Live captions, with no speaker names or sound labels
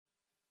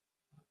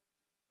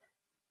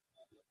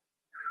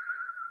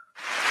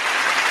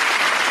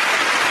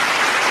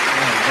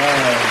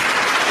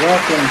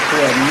Welcome to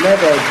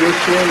another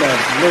edition of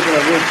Living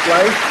a Rich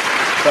Life,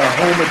 the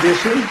home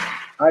edition.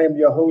 I am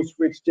your host,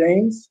 Rich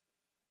James,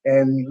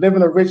 and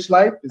living a rich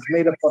life is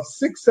made up of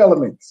 6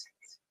 elements: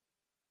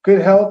 good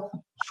health,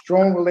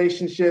 strong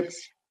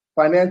relationships,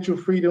 financial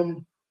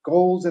freedom,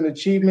 goals and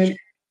achievement,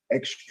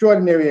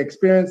 extraordinary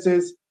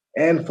experiences,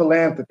 and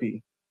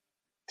philanthropy.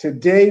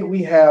 Today,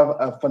 we have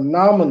a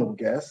phenomenal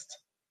guest.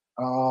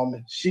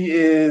 She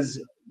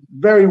is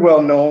very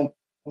well known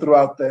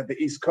throughout the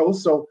East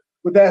Coast. So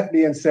with that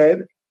being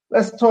said,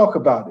 let's talk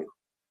about it.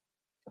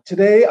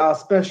 Today, our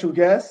special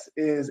guest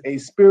is a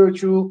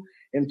spiritual,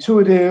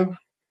 intuitive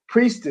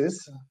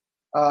priestess,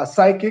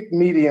 psychic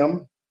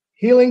medium,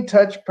 healing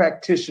touch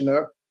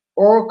practitioner,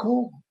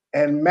 oracle,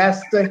 and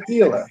master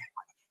healer.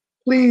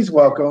 Please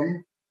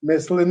welcome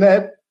Miss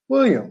Lynette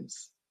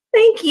Williams.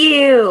 Thank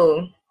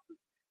you.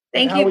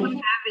 Thank you for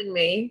you? having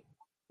me.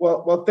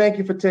 Well, thank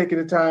you for taking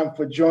the time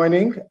for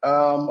joining.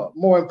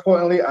 More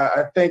importantly,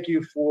 I thank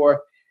you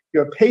for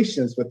your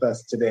patience with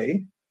us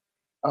today.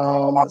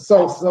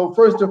 So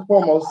first and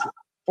foremost,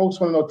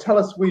 folks want to know, tell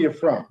us where you're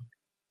from.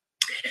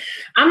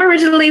 I'm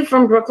originally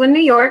from Brooklyn,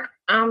 New York.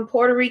 I'm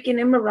Puerto Rican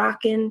and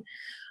Moroccan.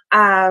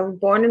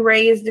 Born and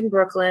raised in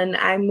Brooklyn.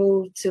 I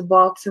moved to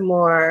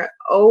Baltimore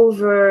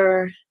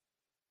over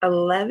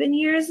 11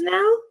 years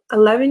now.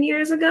 11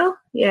 years ago.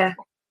 Yeah.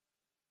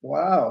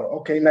 Wow.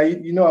 Okay. Now,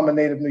 you know I'm a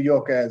native New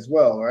Yorker as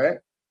well, right?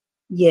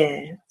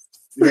 Yes.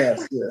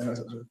 Yes. Yeah.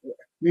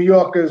 New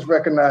Yorkers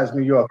recognize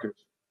New Yorkers.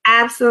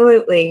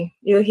 Absolutely.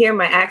 You'll hear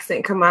my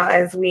accent come out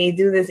as we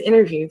do this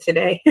interview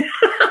today.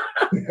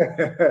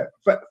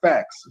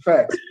 Facts.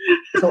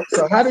 So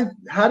how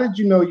did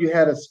you know you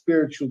had a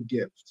spiritual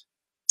gift?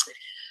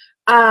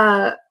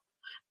 Well,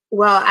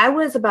 I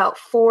was about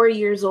 4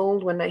 years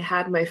old when I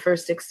had my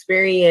first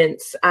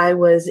experience. I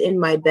was in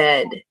my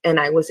bed and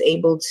I was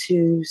able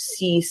to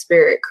see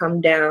spirit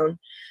come down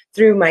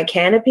through my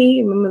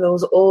canopy. Remember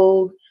those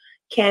old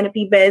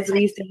canopy beds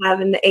we used to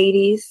have in the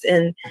 80s?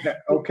 And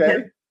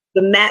okay.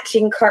 The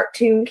matching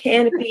cartoon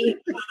canopy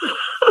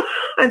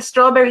and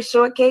strawberry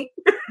shortcake.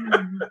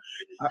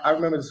 I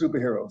remember the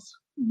superheroes.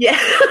 Yeah.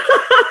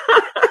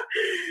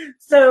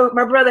 So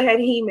my brother had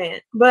He-Man,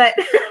 but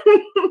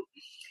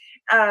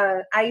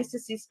I used to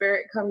see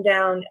spirit come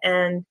down,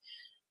 and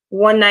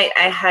one night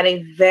I had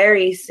a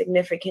very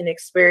significant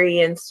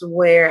experience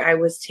where I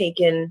was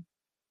taken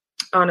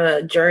on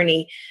a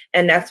journey,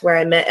 and that's where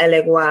I met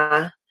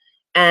Elegua,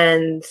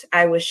 and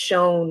I was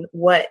shown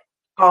what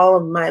all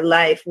of my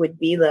life would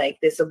be like,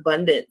 this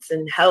abundance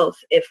and health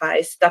if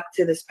I stuck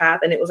to this path.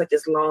 And it was like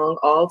this long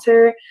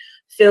altar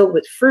filled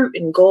with fruit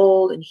and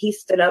gold, and he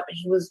stood up and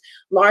he was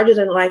larger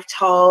than life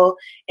tall,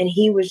 and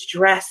he was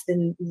dressed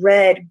in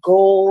red,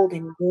 gold,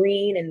 and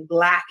green and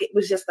black. It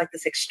was just like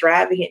this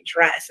extravagant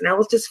dress, and I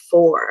was just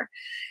 4.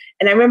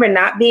 And I remember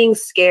not being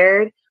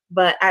scared,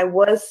 but I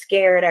was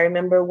scared. I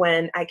remember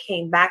when I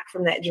came back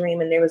from that dream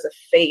and there was a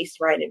face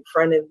right in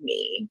front of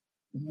me.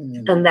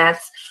 And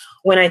that's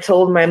when I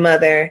told my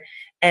mother,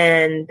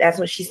 and that's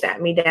when she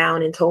sat me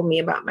down and told me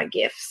about my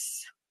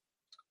gifts.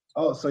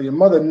 Oh, so your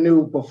mother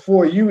knew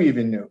before you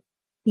even knew?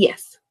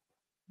 Yes.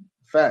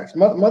 Facts.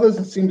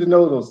 Mothers seem to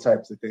know those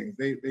types of things.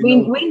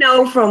 We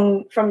know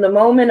from the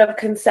moment of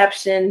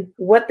conception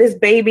what this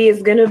baby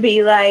is going to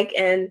be like,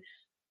 and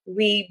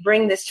we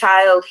bring this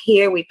child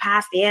here. We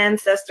pass the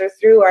ancestor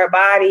through our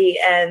body,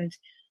 and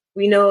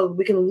we know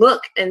we can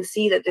look and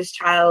see that this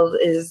child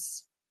is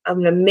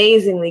an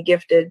amazingly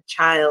gifted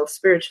child,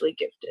 spiritually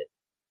gifted.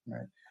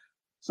 Right.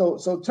 So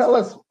tell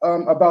us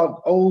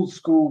about Old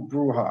School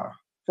Bruja.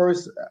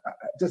 First,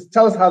 just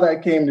tell us how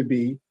that came to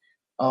be.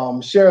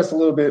 Share us a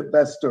little bit of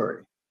that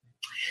story.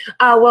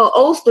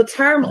 Well, the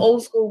term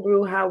Old School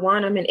Bruja,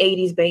 one, I'm an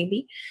 80s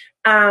baby.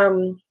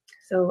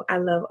 So I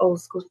love old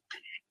school.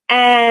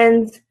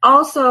 And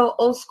also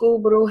Old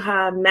School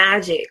Bruja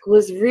magic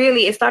was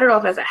really, it started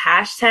off as a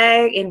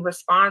hashtag in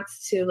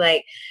response to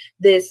like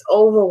this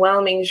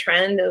overwhelming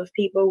trend of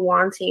people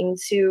wanting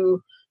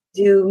to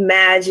do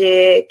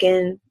magic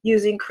and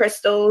using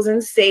crystals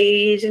and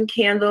sage and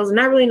candles and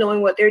not really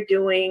knowing what they're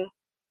doing.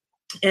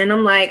 And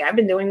I'm like, I've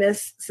been doing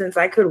this since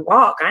I could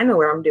walk. I know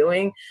what I'm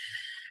doing.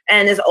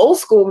 And it's old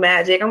school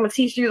magic. I'm going to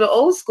teach you the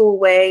old school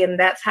way. And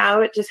that's how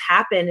it just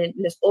happened. And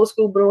this Old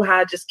School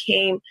Bruja just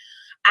came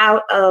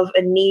out of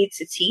a need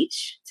to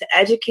teach, to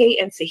educate,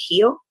 and to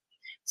heal.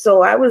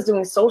 So I was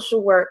doing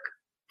social work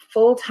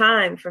full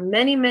time for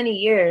many, many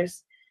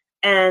years.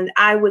 And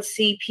I would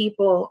see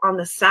people on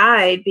the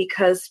side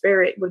because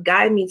spirit would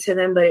guide me to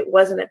them, but it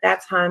wasn't at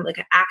that time like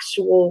an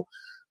actual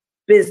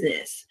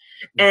business.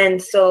 And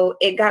so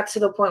it got to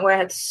the point where I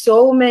had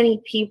so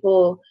many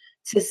people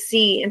to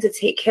see and to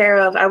take care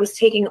of. I was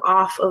taking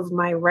off of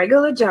my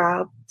regular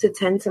job to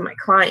tend to my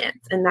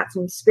clients. And that's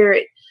when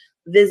spirit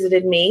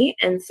visited me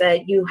and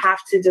said, you have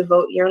to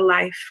devote your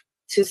life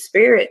to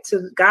spirit,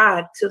 to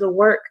God, to the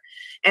work,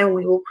 and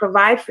we will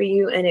provide for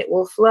you and it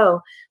will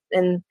flow.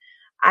 And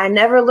I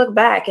never look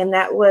back. And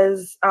that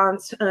was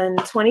in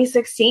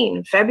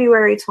 2016,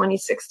 February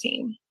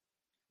 2016.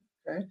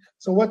 Okay.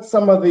 So what's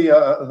some of the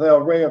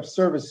array of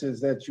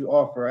services that you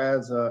offer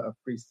as a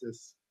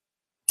priestess?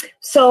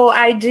 So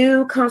I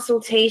do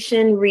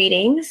consultation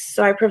readings.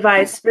 So I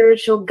provide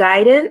spiritual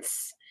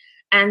guidance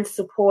and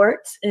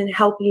support and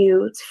help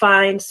you to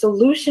find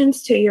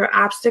solutions to your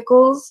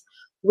obstacles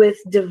with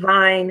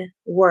divine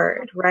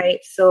word, right?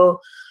 So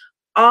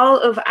all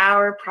of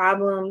our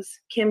problems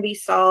can be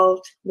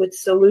solved with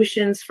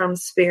solutions from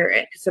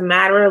spirit. It's a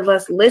matter of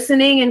us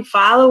listening and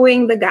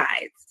following the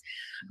guides.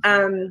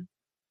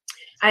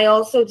 I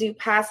also do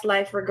past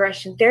life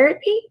regression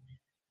therapy.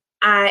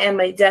 I am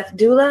a death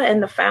doula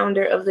and the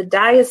founder of the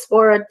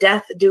Diaspora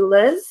Death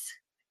Doulas.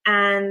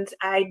 And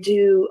I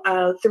do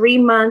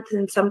 3-month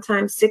and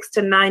sometimes 6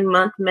 to 9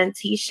 month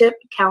menteeship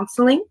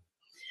counseling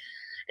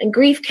and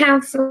grief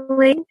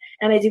counseling.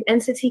 And I do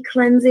entity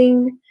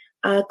cleansing,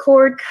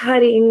 cord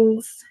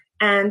cuttings,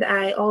 and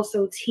I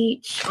also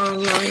teach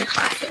online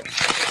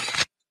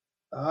classes.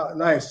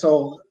 Nice.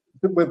 So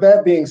with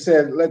that being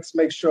said, let's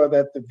make sure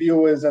that the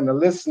viewers and the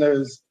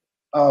listeners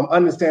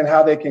understand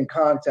how they can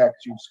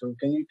contact you. So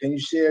can you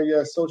share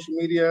your social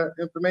media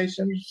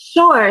information?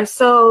 Sure.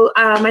 So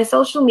my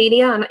social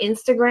media on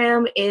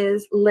Instagram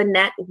is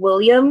Lynette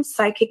Williams,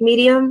 psychic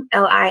medium,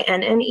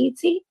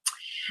 LINNET,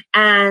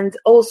 and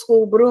Old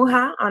School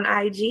Bruja on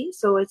IG.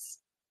 So it's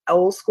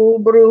Old School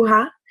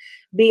Bruja,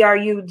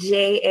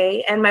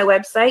 BRUJA, and my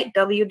website,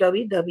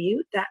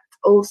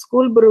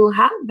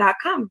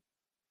 www.oldschoolbruja.com.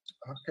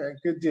 Okay,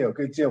 good deal.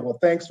 Well,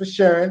 thanks for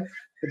sharing.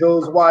 For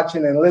those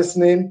watching and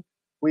listening,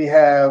 we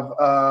have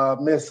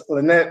Miss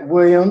Lynette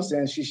Williams,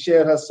 and she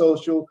shared her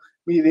social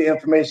media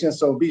information,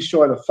 so be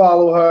sure to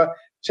follow her,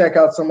 check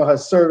out some of her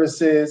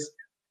services.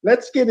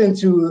 Let's get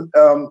into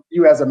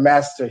you as a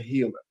master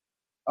healer.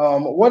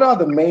 What are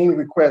the main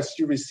requests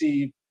you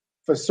receive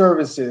for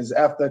services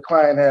after a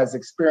client has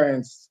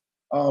experienced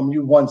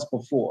you once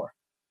before?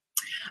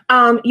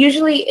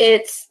 Usually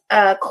it's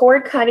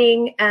cord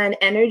cutting and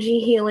energy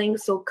healing.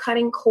 So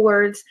cutting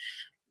cords,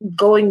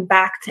 going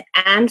back to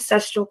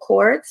ancestral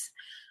cords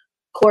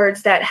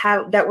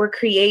that were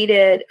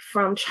created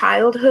from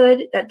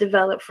childhood, that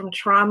developed from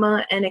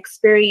trauma and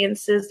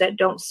experiences that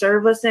don't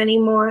serve us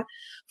anymore,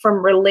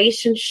 from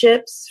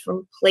relationships,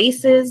 from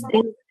places,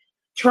 any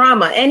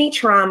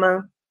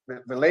trauma.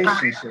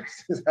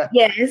 Relationships.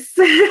 Yes.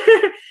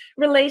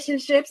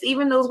 Relationships,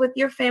 even those with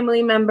your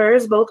family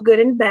members, both good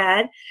and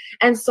bad.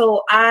 And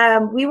so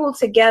we will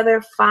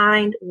together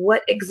find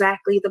what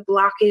exactly the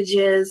blockage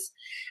is,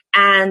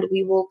 and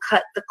we will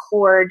cut the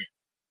cord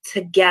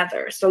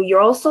together. So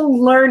you're also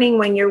learning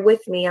when you're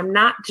with me. I'm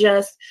not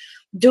just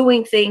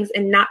doing things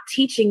and not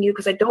teaching you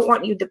because I don't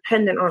want you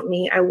dependent on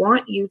me. I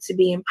want you to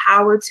be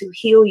empowered to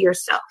heal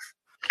yourself.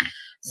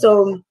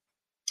 So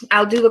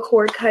I'll do the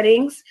cord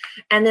cuttings,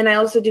 and then I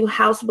also do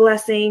house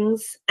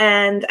blessings,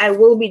 and I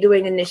will be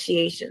doing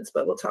initiations,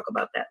 but we'll talk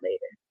about that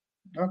later.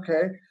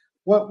 Okay.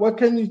 What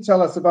can you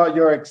tell us about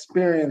your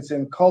experience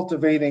in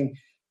cultivating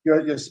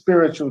your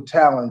spiritual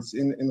talents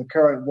in the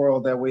current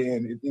world that we're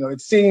in?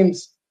 It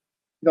seems,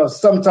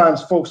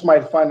 sometimes folks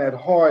might find that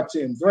hard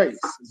to embrace.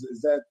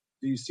 Do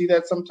you see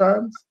that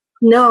sometimes?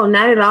 No,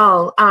 not at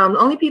all.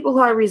 Only people who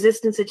are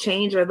resistant to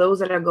change are those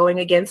that are going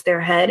against their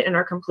head and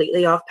are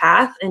completely off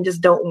path and just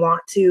don't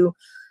want to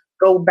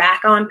go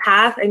back on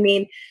path. I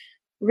mean,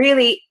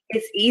 really,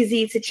 it's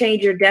easy to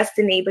change your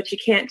destiny, but you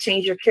can't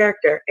change your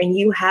character. And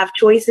you have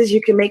choices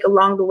you can make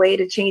along the way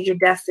to change your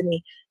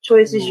destiny.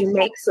 Choices you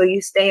make so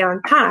you stay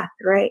on path,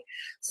 right?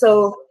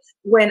 So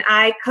when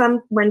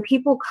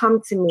people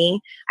come to me,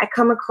 I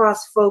come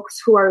across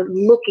folks who are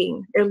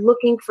they're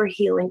looking for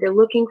healing. They're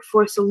looking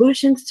for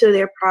solutions to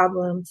their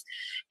problems,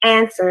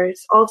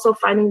 answers, also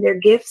finding their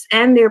gifts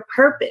and their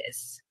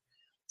purpose.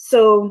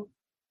 So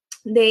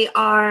they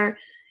are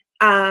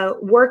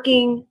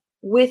working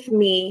with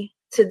me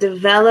to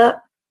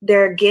develop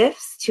their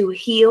gifts, to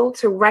heal,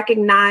 to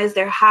recognize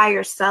their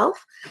higher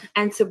self,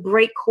 and to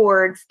break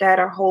cords that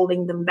are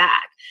holding them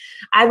back.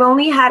 I've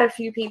only had a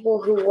few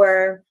people who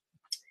were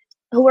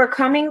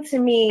coming to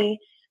me,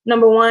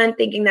 number one,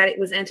 thinking that it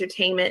was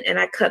entertainment, and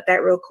I cut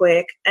that real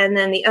quick. And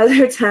then the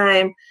other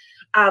time,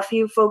 a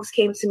few folks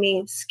came to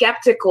me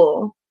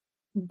skeptical,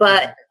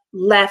 but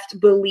left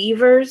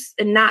believers,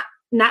 and not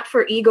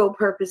for ego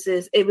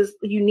purposes. It was,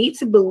 you need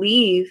to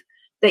believe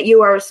that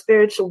you are a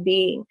spiritual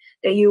being,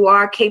 that you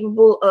are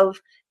capable of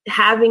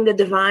having the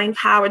divine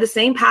power, the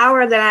same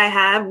power that I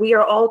have. We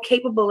are all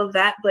capable of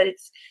that, but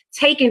it's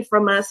taken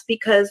from us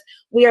because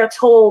we are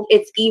told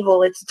it's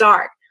evil, it's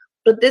dark.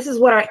 But this is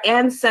what our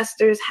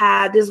ancestors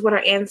had. This is what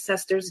our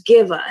ancestors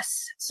give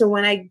us. So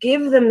when I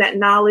give them that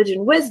knowledge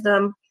and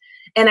wisdom,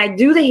 and I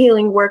do the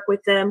healing work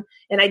with them,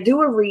 and I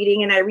do a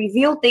reading, and I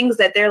reveal things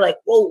that they're like,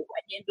 whoa, I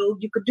didn't know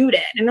you could do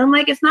that. And I'm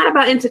like, it's not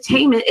about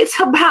entertainment. It's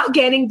about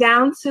getting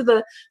down to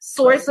the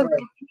source of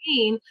the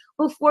pain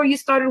before you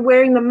started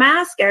wearing the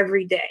mask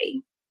every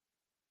day.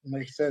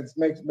 Makes sense.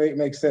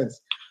 Makes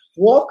sense.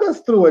 Walk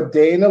us through a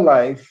day in the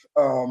life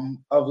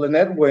of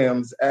Lynette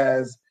Williams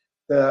as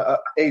a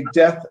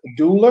death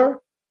doula,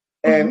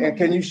 and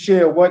can you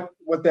share what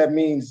that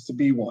means to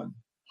be one?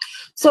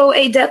 So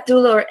a death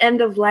doula or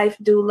end-of-life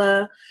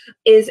doula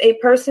is a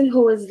person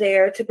who is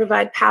there to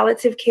provide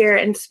palliative care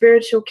and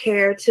spiritual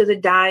care to the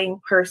dying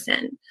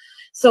person.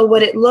 So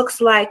what it looks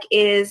like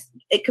is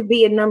it could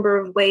be a number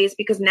of ways,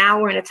 because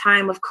now we're in a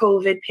time of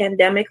COVID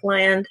pandemic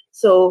land.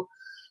 So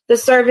the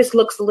service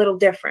looks a little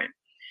different.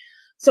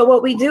 So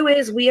what we do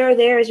is we are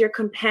there as your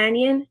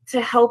companion to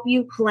help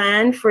you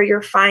plan for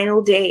your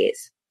final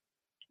days.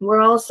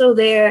 We're also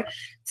there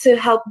to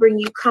help bring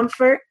you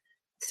comfort,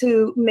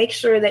 to make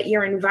sure that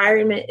your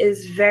environment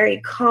is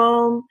very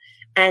calm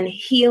and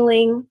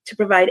healing, to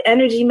provide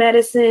energy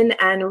medicine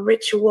and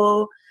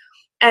ritual,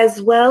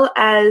 as well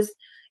as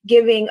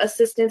giving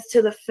assistance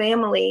to the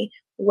family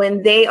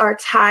when they are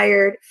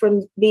tired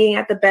from being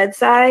at the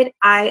bedside.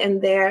 I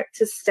am there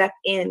to step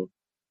in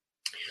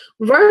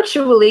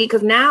virtually,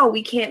 because now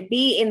we can't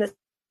be in the.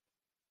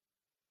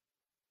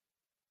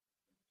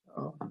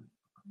 Oh.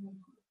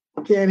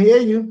 Can't hear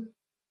you.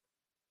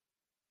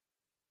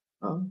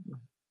 Oh.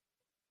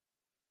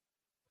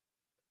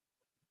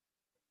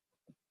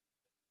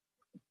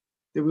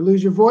 Did we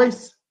lose your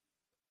voice?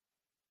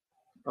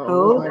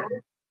 Oh,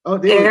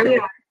 there we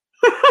are.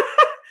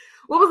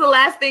 What was the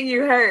last thing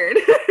you heard?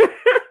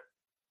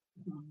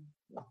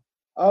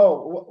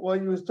 Oh, well,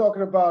 you was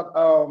talking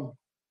about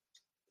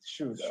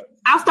shoot.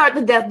 I'll start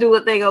the death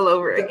doula thing all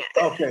over again.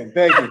 Okay,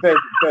 thank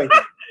you.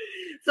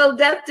 So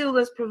death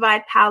doulas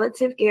provide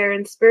palliative care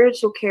and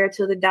spiritual care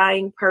to the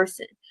dying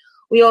person.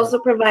 We also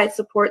provide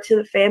support to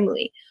the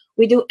family.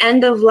 We do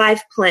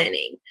end-of-life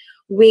planning.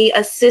 We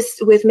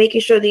assist with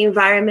making sure the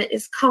environment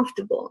is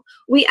comfortable.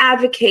 We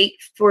advocate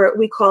for,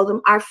 we call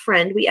them our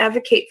friend. We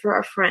advocate for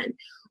our friend.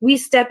 We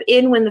step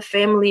in when the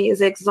family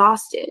is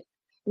exhausted.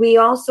 We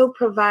also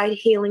provide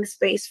healing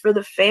space for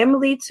the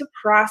family to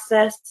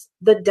process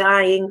the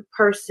dying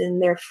person,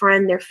 their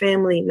friend, their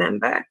family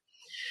member.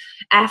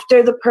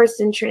 After the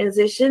person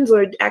transitions,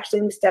 or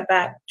actually let me step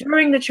back,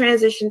 during the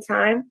transition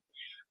time,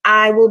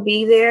 I will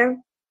be there,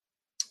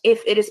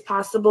 if it is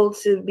possible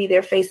to be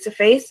there face to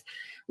face,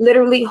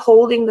 literally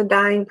holding the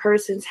dying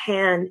person's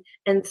hand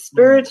and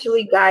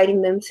spiritually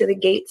guiding them to the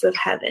gates of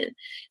heaven.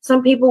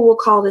 Some people will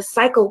call this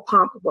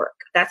psychopomp work.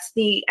 That's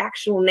the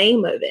actual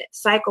name of it,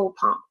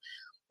 psychopomp,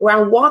 where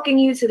I'm walking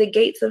you to the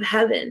gates of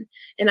heaven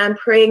and I'm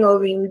praying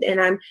over you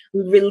and I'm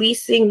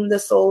releasing the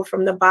soul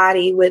from the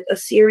body with a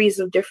series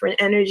of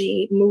different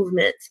energy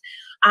movements.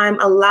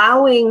 I'm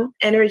allowing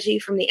energy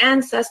from the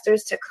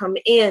ancestors to come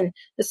in,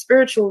 the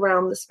spiritual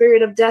realm, the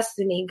spirit of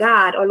destiny,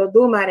 God,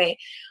 Olodumare.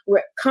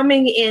 We're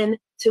coming in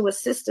to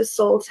assist the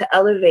soul to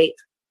elevate.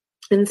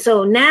 And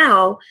so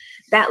now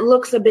that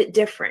looks a bit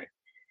different.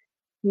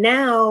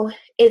 Now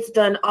it's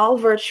done all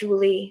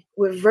virtually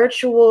with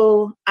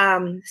virtual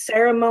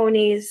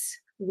ceremonies.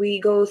 We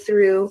go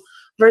through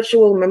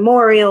virtual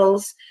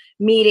memorials,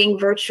 meeting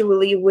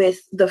virtually with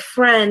the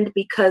friend,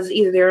 because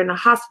either they're in a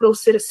hospital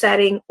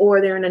setting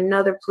or they're in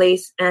another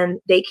place and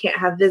they can't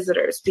have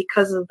visitors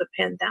because of the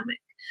pandemic.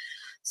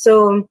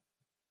 So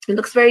it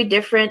looks very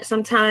different.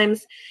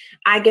 Sometimes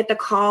I get the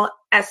call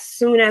as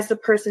soon as the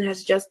person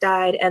has just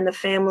died and the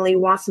family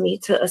wants me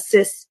to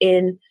assist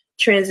in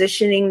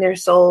transitioning their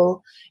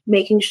soul,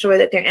 making sure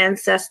that their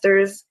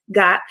ancestors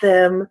got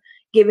them,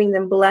 giving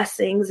them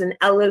blessings and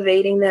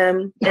elevating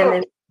them, and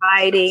then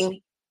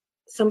providing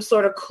some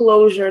sort of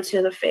closure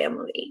to the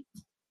family.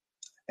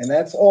 And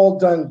that's all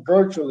done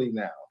virtually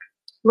now.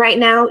 Right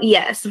now,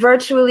 yes,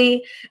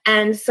 virtually,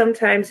 and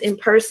sometimes in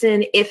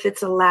person if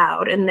it's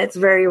allowed. And that's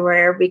very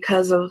rare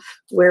because of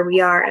where we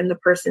are and the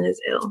person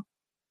is ill.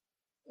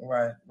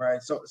 Right.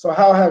 So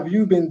how have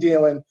you been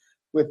dealing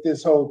with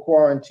this whole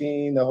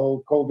quarantine, the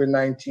whole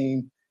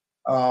COVID-19?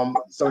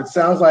 So it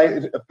sounds like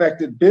it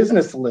affected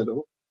business a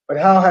little, but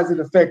how has it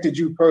affected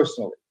you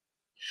personally?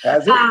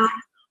 Has it?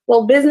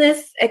 Well,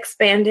 business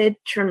expanded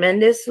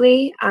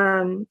tremendously.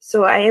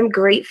 So I am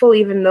grateful,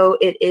 even though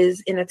it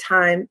is in a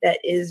time that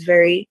is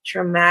very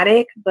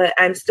traumatic, but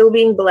I'm still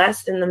being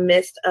blessed in the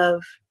midst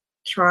of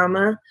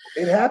trauma.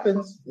 It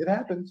happens.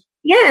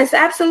 Yes,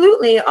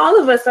 absolutely. All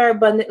of us are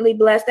abundantly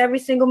blessed every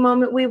single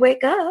moment we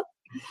wake up.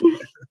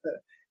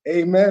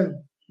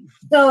 Amen.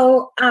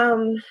 So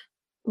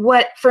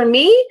what for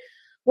me,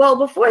 well,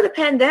 before the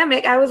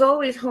pandemic, I was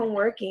always home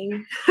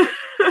working.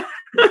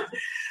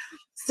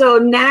 So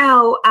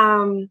now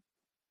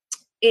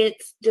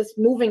it's just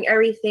moving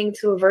everything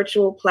to a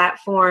virtual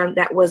platform.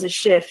 That was a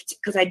shift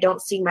because I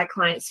don't see my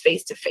clients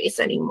face to face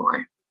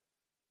anymore.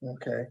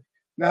 Okay.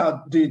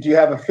 Now, do you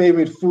have a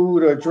favorite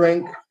food or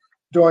drink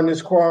during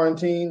this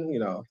quarantine? You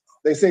know,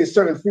 they say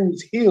certain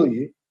foods heal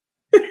you.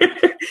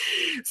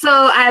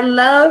 So I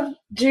love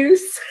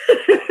juice.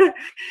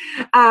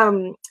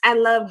 I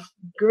love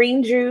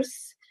green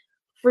juice.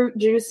 Fruit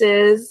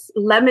juices.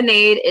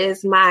 Lemonade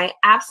is my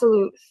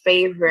absolute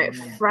favorite.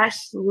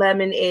 Fresh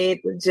lemonade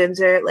with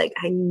ginger. Like,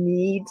 I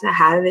need to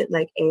have it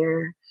like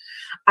air.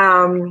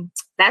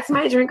 That's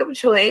my drink of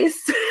choice.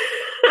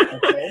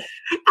 Okay.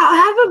 I'll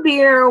have a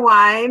beer or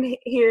wine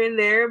here and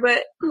there,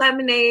 but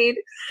lemonade,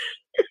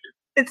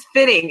 it's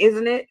fitting,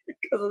 isn't it?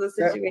 Because of the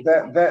situation.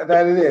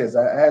 That it is.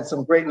 I had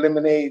some great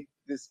lemonade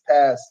this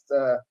past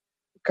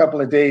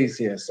couple of days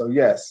here. So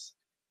yes,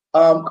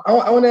 I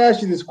want to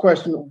ask you this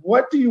question: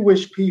 what do you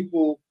wish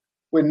people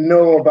would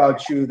know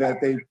about you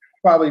that they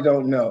probably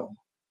don't know?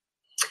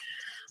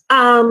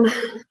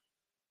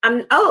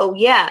 Oh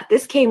yeah,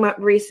 this came up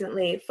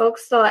recently.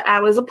 Folks thought I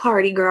was a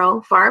party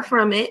girl. Far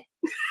from it.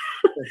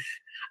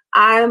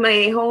 I'm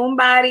a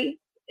homebody.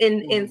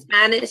 In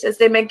Spanish, I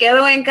say me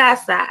quedo en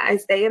casa. I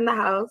stay in the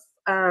house.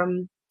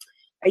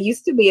 I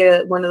used to be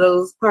one of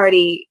those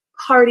party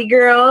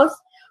girls,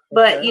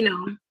 but Okay.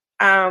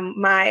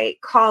 my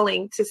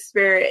calling to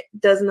spirit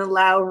doesn't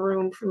allow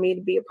room for me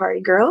to be a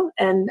party girl,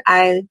 and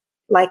I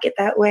like it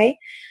that way.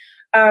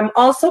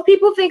 Also,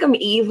 people think I'm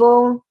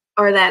evil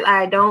or that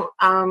I don't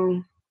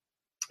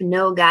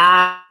know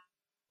God.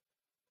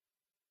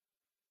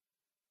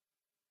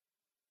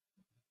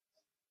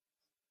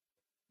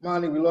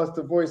 Monty, we lost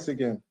the voice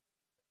again.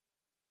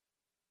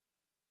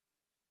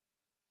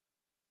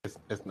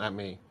 It's not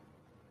me.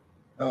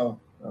 Oh,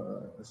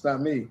 it's not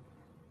me.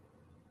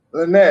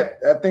 Lynette,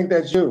 I think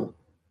that's you.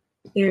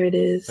 Here it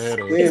is. There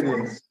it There is. it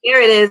is. Here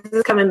it is.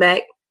 It's coming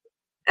back.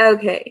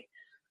 Okay.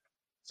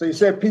 So you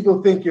said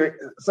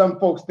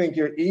some folks think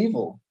you're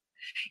evil.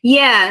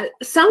 Yeah,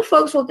 some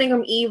folks will think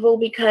I'm evil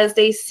because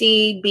they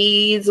see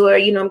beads or,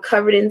 I'm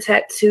covered in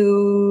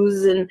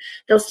tattoos, and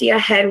they'll see a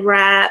head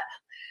wrap.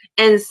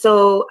 And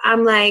so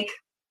I'm like,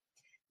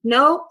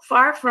 no,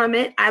 far from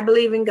it. I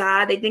believe in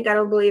God. They think I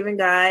don't believe in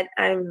God.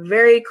 I'm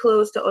very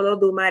close to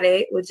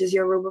Olodumare, which is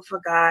Yoruba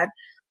for God.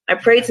 I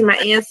pray to my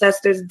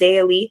ancestors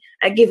daily.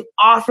 I give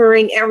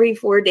offering every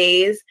 4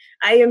 days.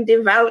 I am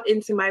devout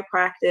into my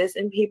practice,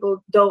 and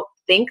people don't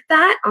think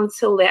that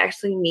until they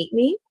actually meet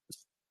me.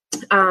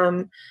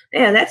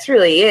 That's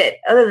really it.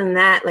 Other than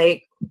that,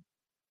 like,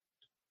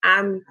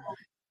 I'm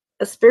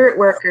a spirit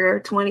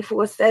worker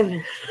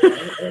 24/7.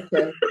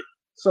 Okay.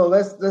 So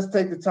let's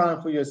take the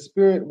time for your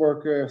spirit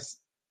workers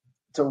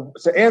to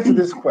answer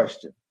this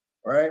question,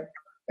 right?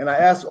 And I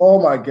ask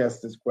all my guests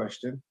this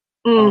question.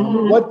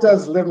 Mm-hmm. What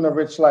does living a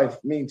rich life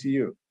mean to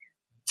you?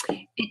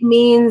 It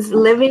means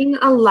living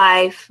a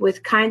life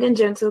with kind and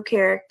gentle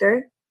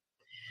character.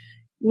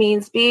 It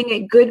means being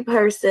a good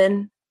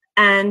person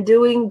and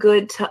doing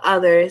good to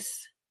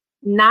others,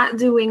 not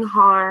doing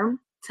harm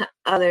to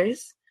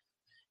others,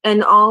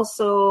 and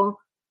also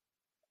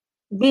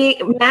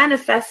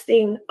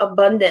manifesting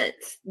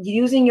abundance,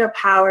 using your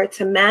power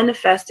to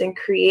manifest and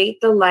create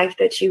the life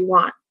that you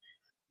want.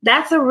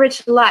 That's a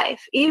rich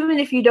life, even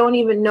if you don't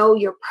even know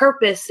your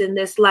purpose in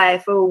this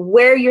life or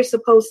where you're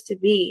supposed to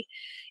be.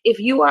 If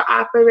you are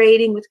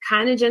operating with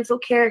kind and gentle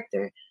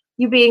character,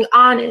 you being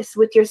honest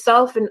with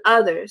yourself and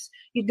others,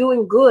 you're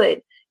doing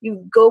good,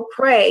 you go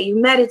pray, you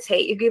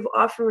meditate, you give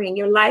offering,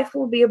 your life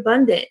will be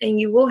abundant and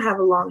you will have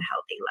a long,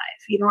 healthy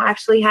life. You don't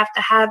actually have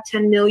to have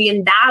 $10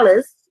 million.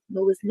 It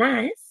was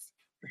nice.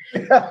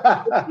 You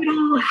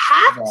don't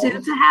have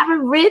to have a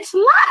rich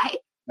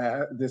life.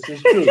 This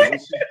is true.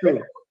 This is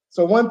true.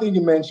 So one thing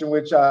you mentioned,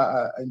 which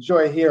I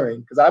enjoy hearing,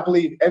 because I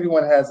believe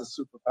everyone has a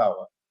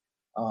superpower.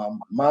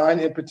 Mine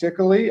in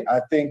particularly,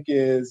 I think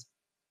is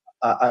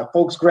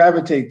folks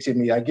gravitate to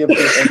me. I give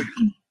good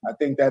energy. I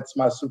think that's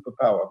my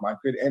superpower, my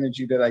good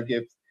energy that I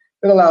give.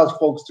 It allows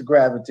folks to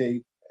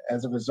gravitate.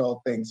 As a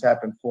result, things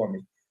happen for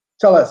me.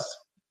 Tell us,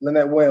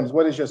 Lynette Williams,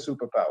 what is your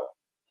superpower?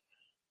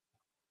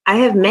 I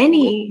have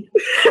many.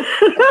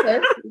 Okay.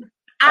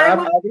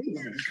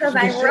 Because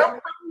I wrote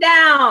them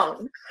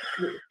down.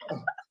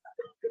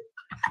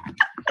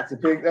 That's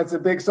a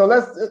big.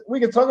 So we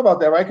can talk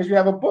about that, right? Because you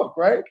have a book,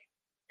 right?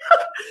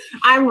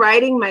 I'm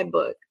writing my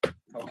book.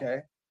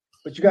 Okay.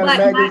 But you got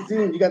a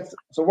magazine.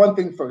 So one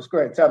thing first. Go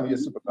ahead. Tell me your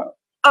superpower.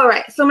 All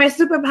right. So my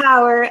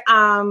superpower,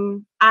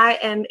 I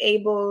am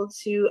able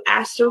to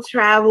astral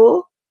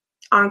travel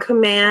on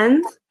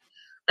command.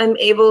 I'm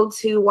able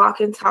to walk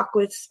and talk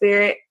with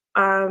spirit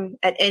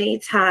at any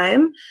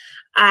time.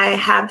 I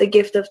have the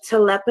gift of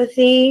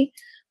telepathy.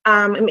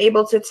 I'm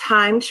able to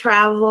time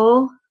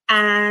travel,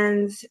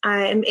 and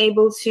I am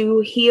able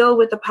to heal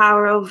with the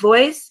power of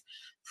voice,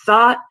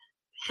 thought,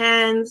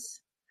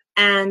 hands,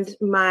 and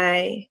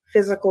my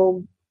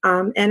physical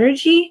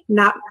energy,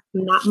 not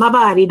my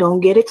body.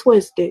 Don't get it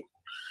twisted.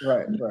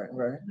 Right.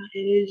 My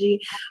energy.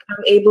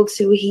 I'm able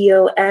to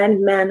heal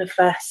and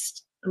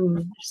manifest.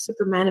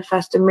 Super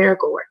manifest, a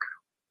miracle worker.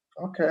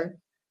 Okay.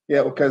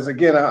 Yeah, because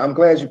again, I'm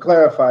glad you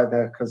clarified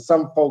that, because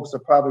some folks are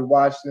probably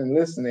watching and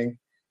listening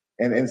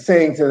and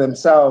saying to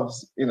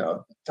themselves,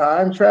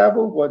 time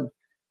travel?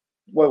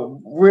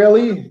 Well,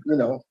 really,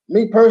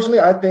 me personally,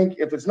 I think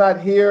if it's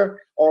not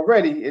here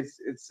already,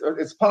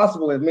 it's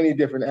possible in many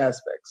different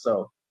aspects.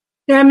 So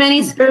there are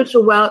many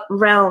spiritual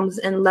realms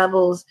and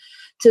levels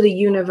to the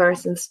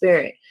universe and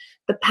spirit.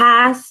 The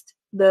past,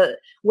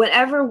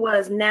 whatever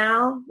was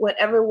now,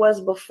 whatever was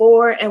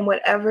before, and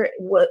whatever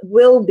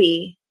will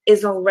be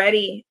is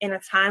already in a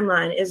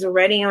timeline, is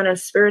already on a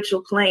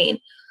spiritual plane.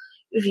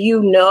 If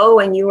you know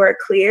and you are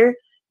clear,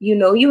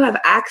 you have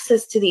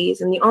access to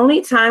these. And the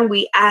only time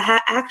we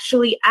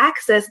actually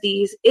access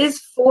these is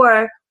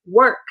for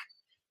work.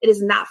 It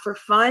is not for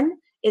fun.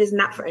 It is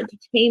not for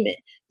entertainment.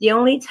 The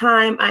only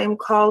time I am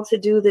called to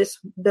do this,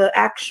 the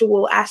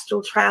actual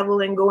astral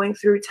travel and going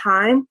through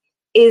time,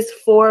 is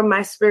for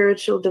my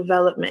spiritual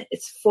development.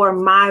 It's for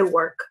my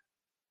work,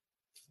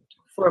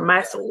 for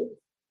my soul.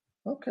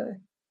 Okay.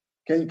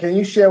 Can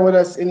you share with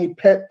us any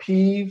pet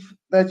peeve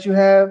that you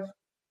have?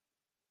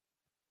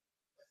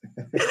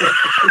 I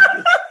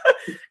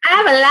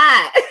have a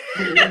lot.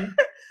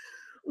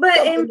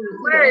 But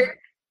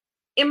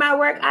in my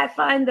work, I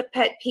find the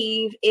pet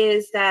peeve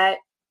is that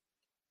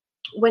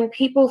when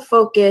people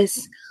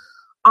focus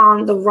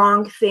on the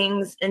wrong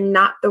things and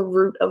not the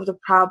root of the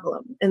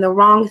problem, and the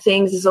wrong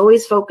things is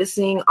always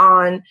focusing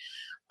on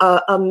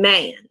a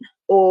man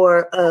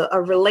or a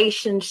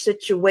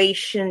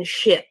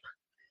situationship.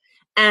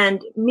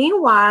 And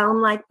meanwhile,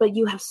 I'm like, but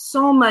you have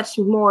so much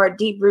more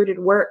deep-rooted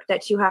work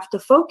that you have to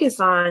focus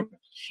on,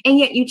 and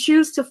yet you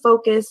choose to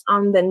focus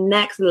on the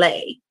next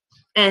lay.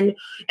 And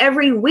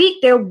every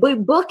week they'll be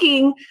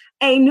booking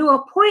a new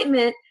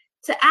appointment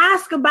to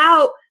ask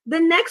about the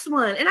next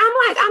one. And I'm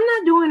like, I'm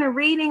not doing a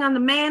reading on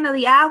the man of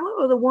the hour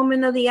or the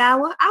woman of the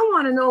hour. I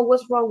want to know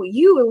what's wrong with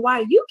you and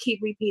why you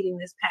keep repeating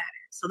this pattern.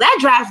 So that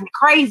drives me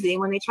crazy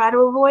when they try to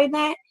avoid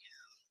that.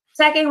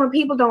 Second, when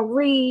people don't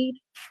read.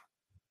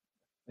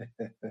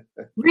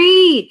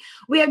 Read.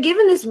 We are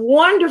given this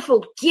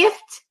wonderful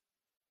gift.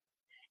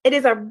 It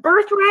is our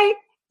birthright.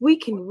 We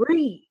can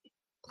read.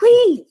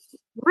 Please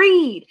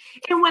read.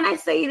 And when I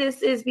say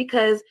this is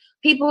because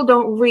people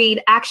don't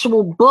read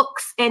actual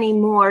books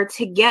anymore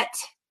to get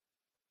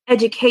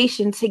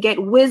education, to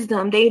get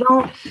wisdom. They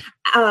don't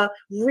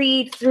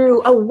read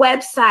through a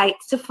website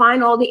to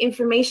find all the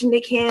information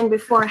they can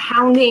before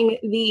hounding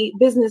the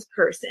business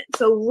person.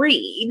 So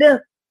read,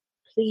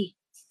 please.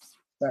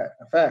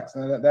 Facts.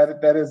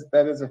 That is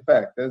a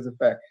fact. That is a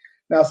fact.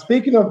 Now,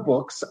 speaking of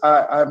books,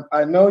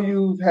 I know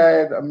you've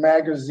had a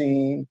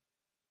magazine.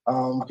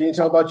 Can you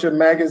tell about your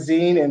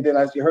magazine? And then,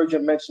 as you heard you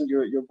mention,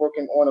 you're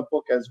working on a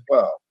book as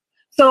well.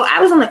 So I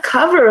was on the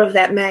cover of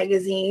that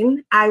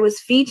magazine. I was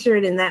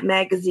featured in that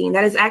magazine.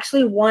 That is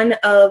actually one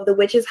of the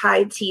Witches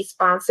High Tea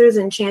sponsors,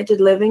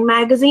 Enchanted Living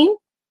magazine.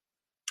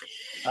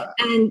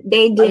 And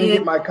they did. I didn't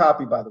get my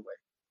copy, by the way.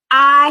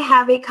 I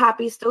have a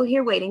copy still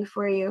here waiting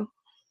for you.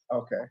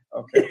 Okay.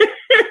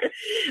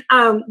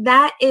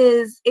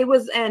 It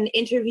was an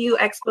interview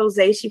expose.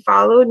 She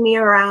followed me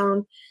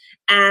around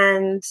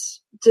and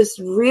just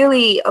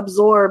really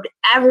absorbed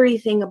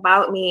everything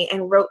about me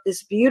and wrote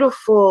this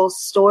beautiful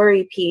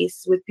story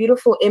piece with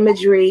beautiful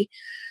imagery.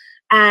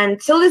 And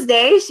till this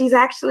day, she's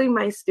actually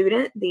my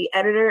student, the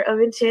editor of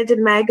Enchanted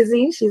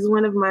Magazine. She's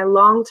one of my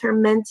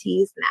long-term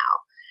mentees now.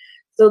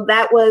 So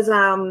that was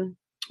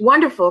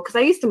wonderful, because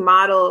I used to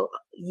model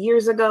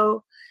years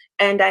ago,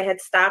 and I had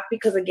stopped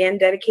because, again,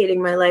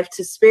 dedicating my life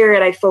to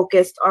spirit, I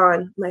focused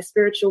on my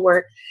spiritual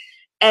work.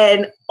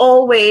 And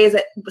always,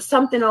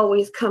 something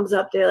always comes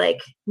up. They're like,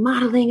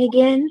 modeling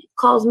again?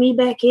 Calls me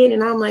back in.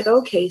 And I'm like,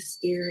 okay,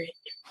 spirit.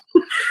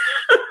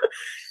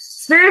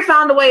 Spirit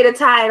found a way to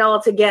tie it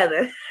all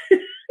together.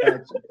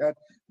 Gotcha.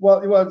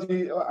 Well,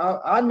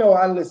 I know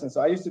I listen. So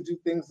I used to do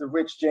things the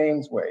Rich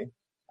James way.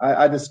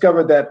 I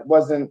discovered that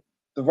wasn't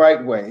the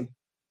right way.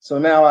 So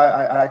now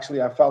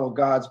I follow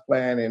God's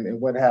plan and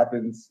what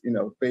happens,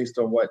 based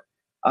on what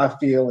I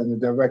feel and the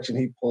direction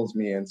he pulls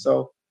me in.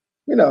 So,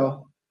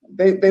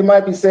 they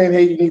might be saying,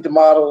 hey, you need to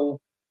model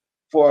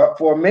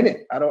for a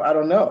minute. I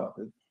don't know.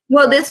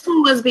 Well, this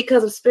one was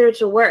because of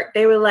spiritual work.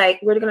 They were like,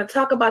 we're going to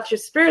talk about your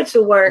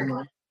spiritual work,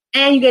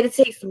 and you get to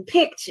take some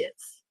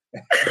pictures.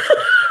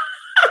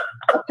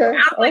 Okay. I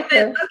was like,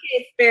 okay,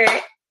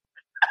 spirit.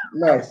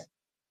 Nice.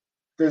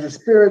 Does the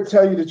spirit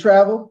tell you to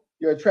travel?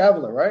 You're a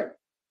traveler, right?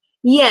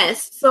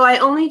 Yes. So I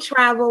only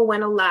travel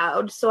when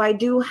allowed. So I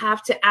do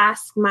have to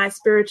ask my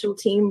spiritual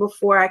team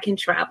before I can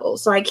travel.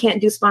 So I can't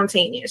do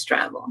spontaneous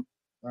travel.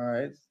 All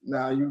right.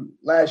 Now,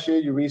 last year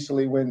you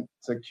recently went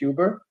to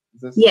Cuba.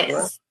 Is this yes.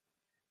 Correct?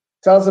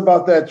 Tell us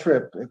about that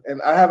trip.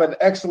 And I have an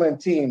excellent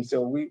team,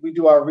 so we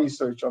do our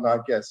research on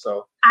our guests.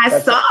 So I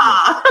saw.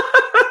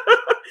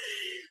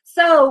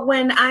 So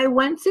when I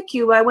went to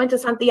Cuba, I went to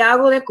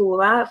Santiago de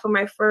Cuba for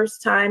my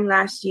first time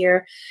last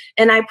year,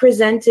 and I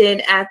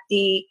presented at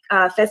the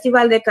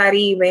Festival de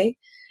Caribe,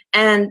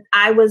 and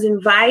I was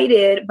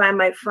invited by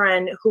my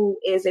friend who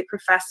is a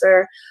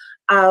professor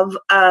of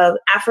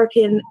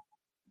Afro-Cuban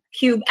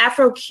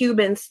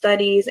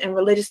studies and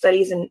religious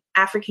studies and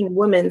African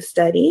women's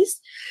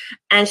studies.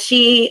 And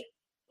she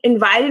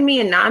invited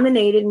me and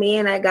nominated me,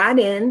 and I got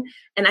in,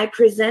 and I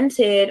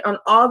presented on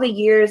all the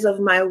years of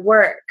my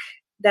work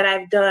that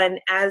I've done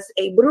as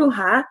a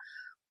bruja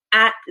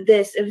at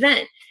this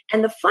event.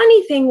 And the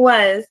funny thing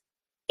was,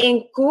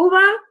 in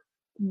Cuba,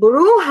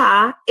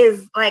 bruja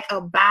is like a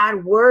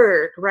bad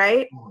word,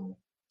 right?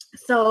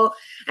 So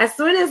as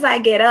soon as I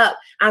get up,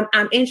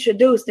 I'm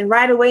introduced, and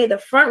right away the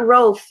front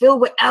row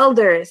filled with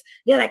elders.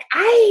 They're like,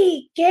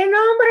 "Ay, qué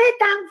nombre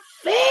tan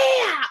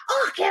fea!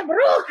 Oh, qué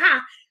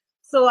bruja!"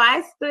 So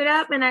I stood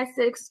up and I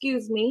said,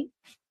 "Excuse me,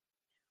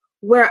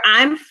 where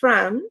I'm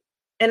from,"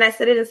 and I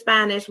said it in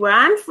Spanish, "where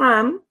I'm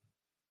from,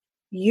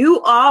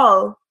 you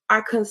all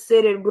are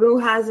considered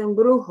brujas and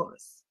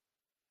brujos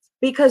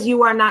because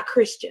you are not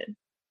Christian.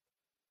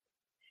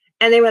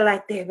 And they were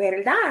like, de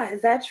verdad,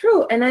 is that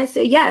true? And I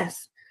said,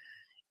 yes.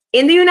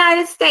 In the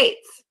United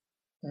States,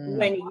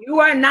 when you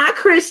are not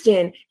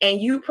Christian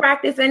and you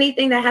practice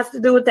anything that has to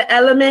do with the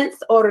elements,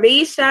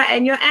 Orisha,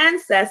 and your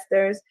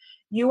ancestors,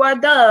 you are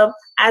dubbed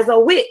as a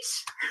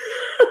witch.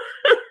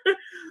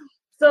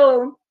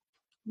 So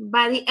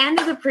by the end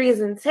of the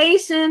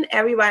presentation,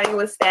 everybody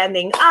was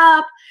standing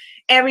up.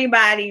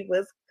 Everybody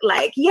was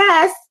like,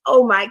 yes,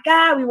 oh my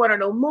God, we want to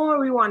know more.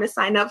 We want to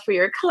sign up for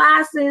your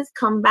classes.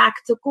 Come back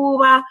to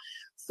Cuba.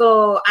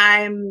 So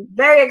I'm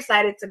very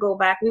excited to go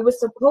back. We were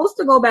supposed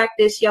to go back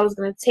this year. I was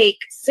going to take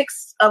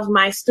 6 of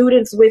my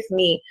students with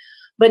me.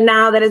 But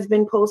now that it's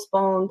been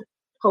postponed,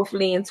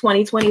 hopefully in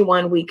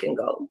 2021, we can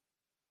go.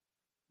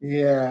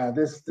 Yeah,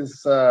 this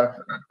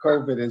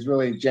COVID has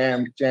really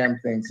jammed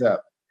things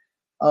up.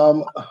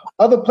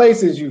 Other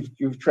places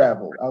you've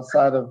traveled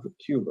outside of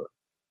Cuba?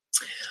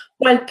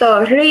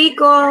 Puerto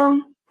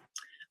Rico.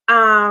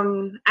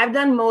 I've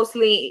done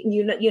mostly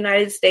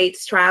United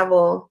States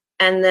travel.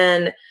 And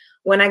then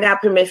when I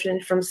got permission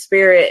from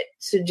Spirit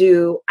to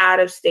do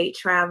out-of-state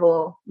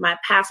travel, my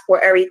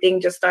passport,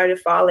 everything just started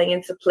falling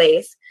into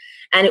place.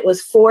 And it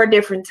was 4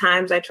 different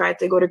times I tried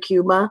to go to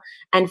Cuba,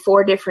 and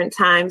 4 different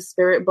times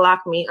Spirit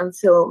blocked me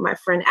until my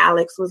friend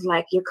Alex was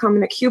like, you're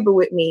coming to Cuba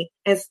with me.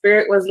 And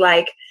Spirit was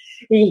like,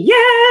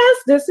 yes,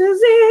 this is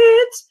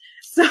it.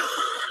 So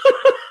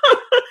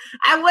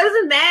I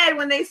wasn't mad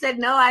when they said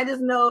no. I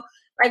just know,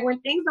 like, when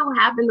things don't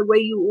happen the way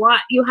you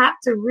want, you have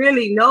to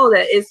really know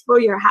that it's for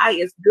your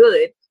highest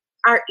good.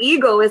 Our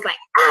ego is like,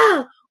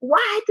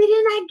 why didn't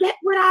I get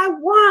what I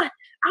want?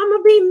 I'm going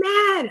to be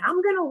mad.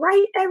 I'm going to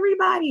write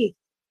everybody.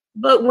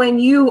 But when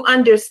you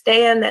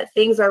understand that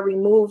things are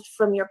removed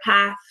from your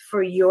path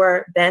for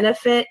your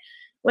benefit,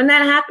 when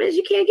that happens,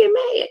 you can't get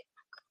mad.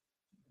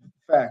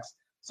 Facts.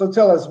 So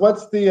tell us,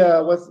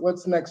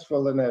 what's next for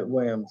Lynette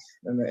Williams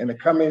in the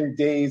coming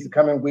days, the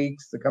coming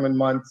weeks, the coming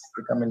months,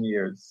 the coming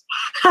years?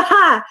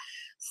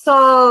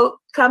 So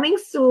coming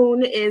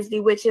soon is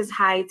the Witches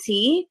High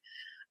Tea.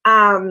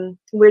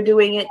 We're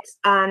doing it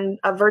on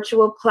a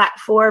virtual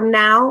platform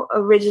now.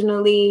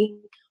 Originally,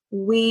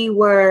 we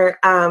were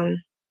going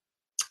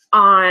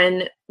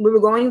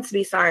to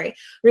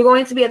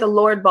be at the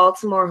Lord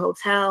Baltimore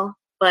Hotel,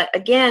 but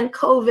again,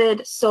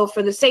 COVID. So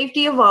for the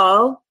safety of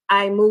all,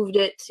 I moved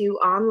it to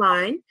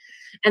online,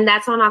 and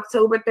that's on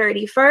October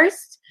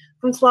 31st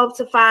from 12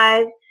 to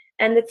 5.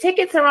 And the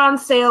tickets are on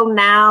sale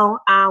now.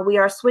 We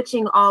are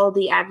switching all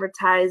the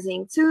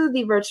advertising to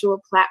the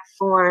virtual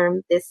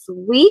platform this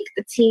week.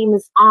 The team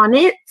is on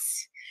it.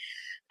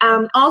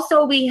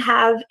 Also, we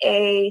have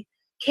a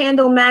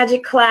candle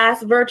magic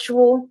class,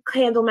 virtual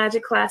candle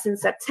magic class in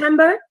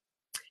September.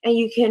 And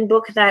you can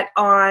book that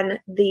on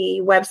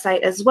the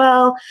website as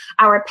well.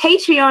 Our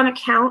Patreon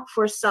account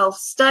for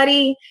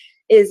self-study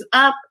is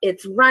up.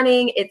 It's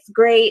running. It's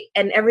great.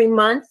 And every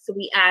month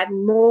we add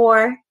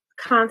more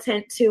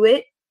content to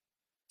it.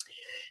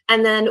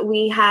 And then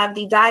we have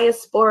the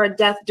Diaspora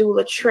Death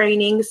Doula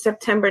training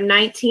September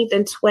 19th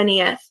and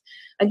 20th.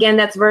 Again,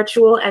 that's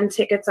virtual and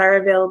tickets are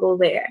available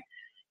there.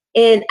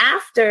 And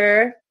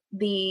after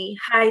the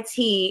high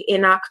tea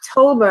in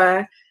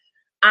October,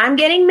 I'm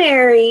getting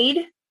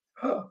married.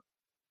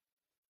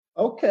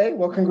 Okay,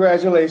 well,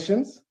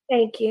 congratulations.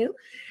 Thank you.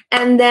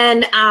 And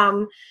then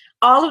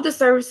all of the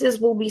services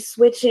will be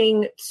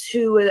switching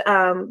to,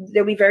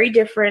 they'll be very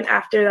different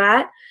after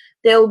that.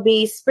 There'll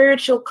be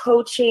spiritual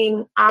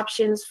coaching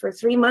options for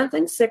 3 months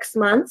and 6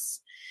 months.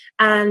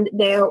 And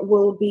there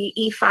will be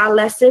Ifa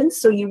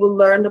lessons. So you will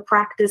learn the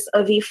practice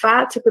of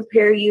Ifa to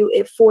prepare you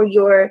for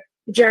your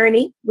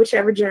journey,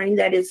 whichever journey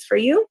that is for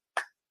you.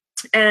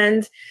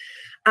 And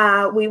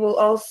we will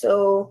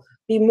also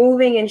be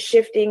moving and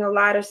shifting a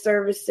lot of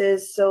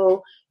services.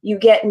 So you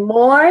get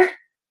more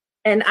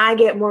and I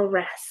get more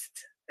rest.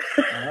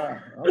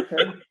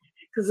 Okay.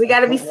 Because we got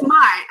to be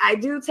smart. I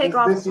do take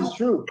off. This is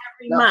true.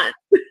 Every month.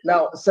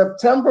 Now,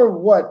 September,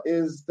 what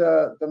is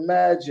the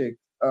magic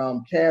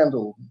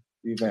candle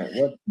event?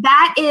 What?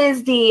 That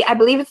is I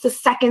believe it's the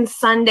second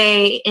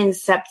Sunday in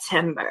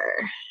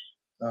September.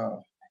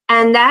 Oh.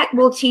 And that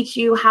will teach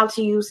you how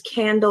to use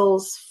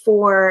candles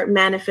for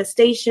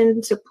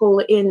manifestation, to pull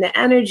in the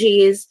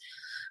energies,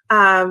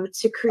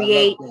 to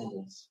create.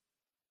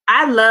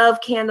 I love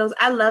candles.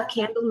 I love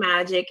candle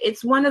magic.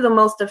 It's one of the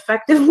most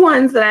effective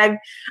ones that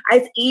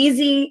it's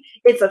easy,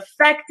 it's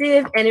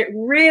effective, and it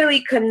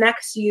really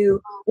connects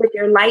you with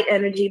your light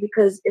energy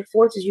because it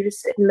forces you to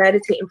sit and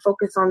meditate and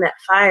focus on that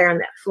fire and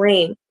that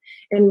flame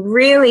and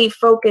really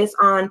focus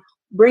on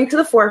bring to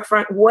the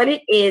forefront what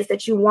it is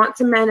that you want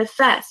to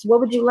manifest. What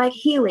would you like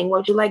healing? What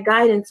would you like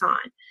guidance on?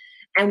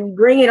 And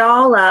bring it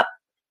all up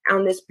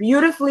on this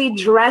beautifully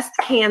dressed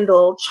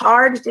candle,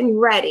 charged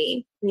and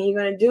ready. And you're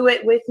going to do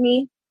it with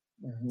me.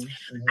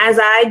 As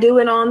I do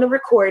it on the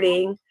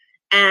recording,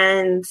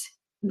 and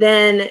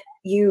then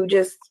you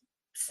just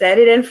set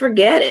it and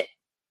forget it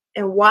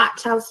and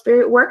watch how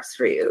spirit works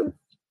for you.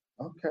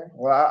 Okay.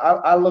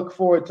 Well, I look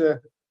forward to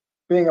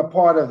being a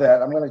part of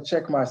that. I'm going to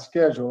check my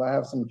schedule. I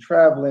have some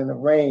traveling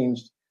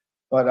arranged,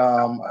 but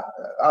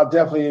I'll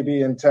definitely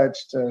be in touch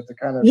to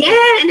kind of.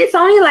 Yeah, and it's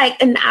only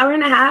like an hour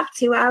and a half,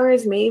 2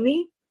 hours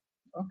maybe.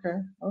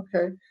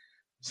 Okay.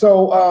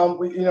 So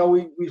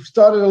we've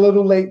started a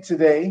little late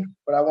today,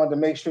 but I wanted to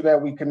make sure that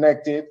we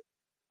connected.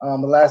 The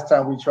last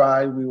time we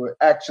tried, we were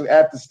actually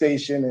at the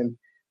station and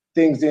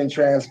things didn't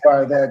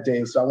transpire that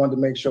day. So I wanted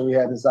to make sure we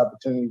had this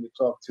opportunity to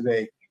talk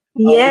today.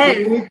 Yes.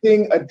 Is there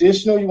anything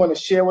additional you want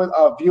to share with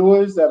our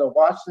viewers that are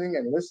watching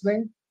and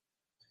listening?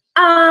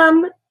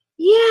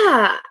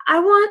 Yeah, I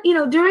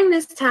want, during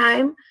this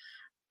time,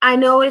 I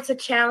know it's a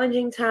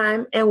challenging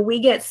time and we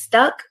get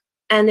stuck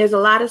and there's a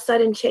lot of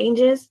sudden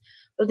changes,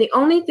 but the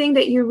only thing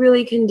that you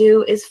really can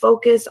do is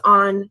focus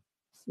on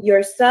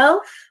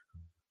yourself,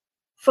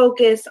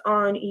 focus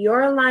on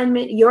your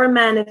alignment, your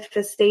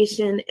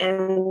manifestation,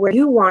 and where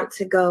you want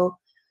to go,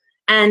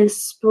 and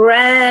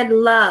spread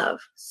love,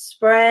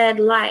 spread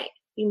light.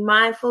 Be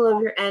mindful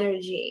of your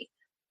energy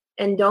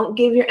and don't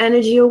give your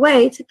energy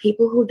away to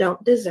people who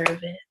don't deserve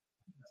it.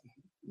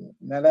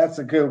 Now that's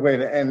a good way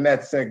to end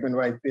that segment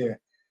right there.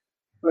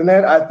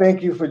 Lynette, I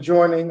thank you for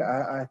joining.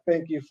 I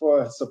thank you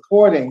for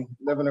supporting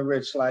Living a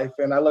Rich Life,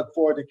 and I look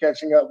forward to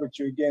catching up with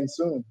you again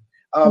soon.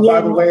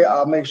 By the way,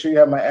 I'll make sure you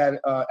have my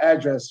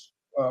address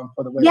for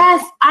the website.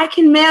 Yes, I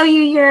can mail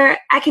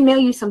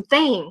you some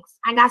things.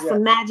 I got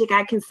some magic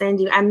I can send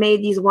you. I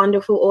made these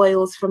wonderful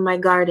oils from my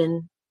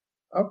garden.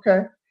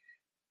 Okay.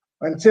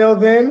 Until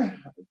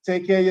then,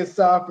 take care of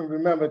yourself and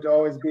remember to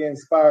always be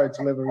inspired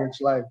to live a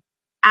rich life.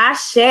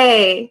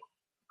 Ashe.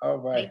 All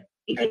right.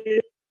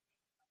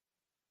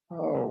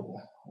 Oh,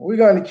 we're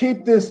going to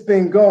keep this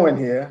thing going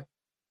here.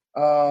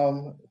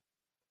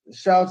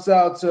 Shouts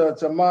out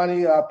to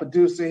Monty, our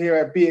producer here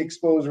at Be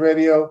Exposed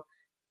Radio,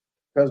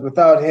 because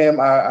without him,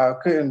 I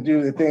couldn't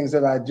do the things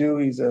that I do.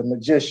 He's a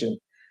magician.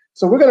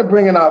 So we're going to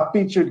bring in our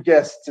featured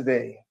guest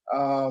today.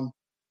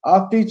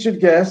 Our featured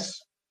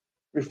guest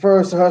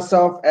refers to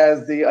herself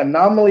as the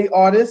anomaly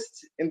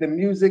artist in the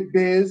music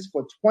biz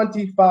for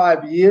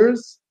 25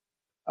 years.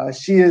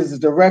 She is the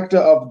director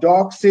of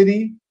Dark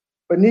City,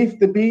 Beneath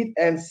the Beat,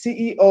 and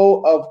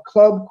CEO of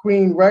Club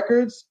Queen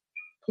Records.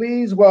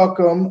 Please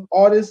welcome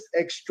artist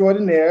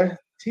extraordinaire,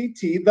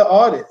 TT the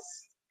Artist.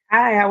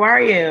 Hi, how are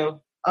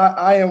you?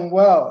 I am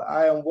well,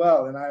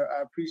 and I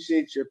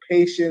appreciate your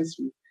patience.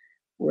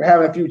 We're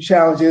having a few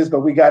challenges,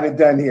 but we got it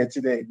done here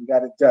today. We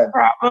got it done. No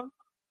problem.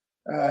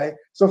 All right.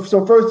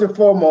 So first and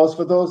foremost,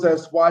 for those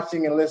that's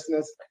watching and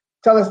listening,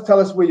 tell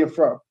us where you're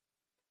from.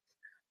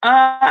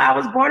 I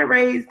was born and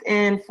raised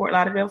in Fort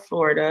Lauderdale,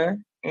 Florida,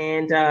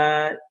 and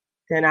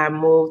then I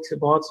moved to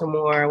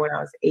Baltimore when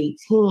I was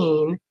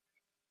 18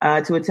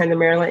 to attend the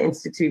Maryland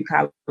Institute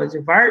College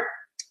of Art.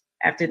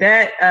 After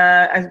that,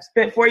 I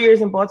spent 4 years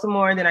in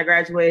Baltimore, and then I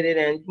graduated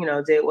and,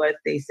 did what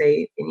they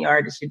say any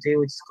artist should do,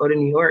 which is go to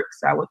New York.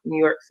 So I went to New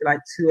York for like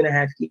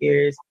 2.5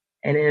 years.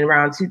 And then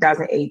around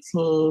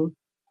 2018,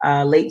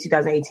 late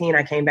 2018,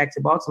 I came back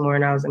to Baltimore,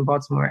 and I was in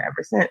Baltimore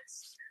ever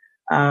since.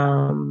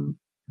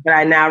 But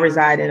I now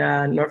reside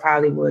in North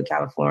Hollywood,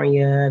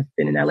 California. I've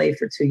been in LA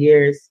for 2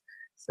 years.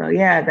 So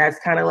yeah, that's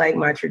kind of like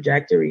my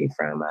trajectory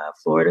from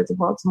Florida to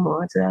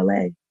Baltimore to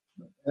LA.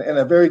 And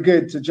a very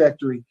good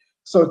trajectory.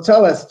 So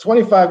tell us,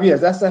 25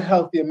 years, that's a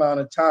healthy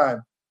amount of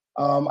time.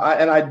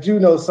 I do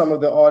know some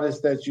of the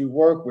artists that you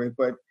work with,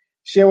 but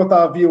share with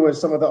our viewers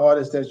some of the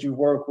artists that you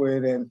work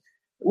with, and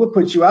we'll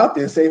put you out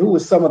there. Say who were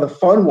some of the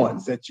fun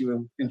ones that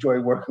you enjoy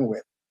working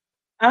with.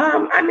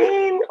 I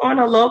mean, on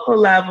a local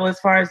level, as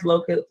far as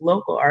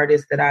local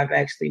artists that I've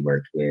actually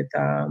worked with,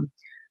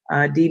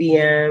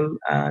 DDM,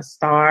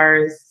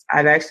 Stars.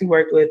 I've actually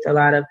worked with a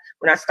lot of,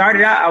 when I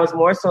started out, I was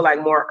more so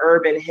like more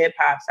urban hip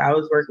hop. So I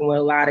was working with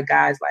a lot of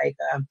guys like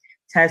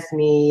Test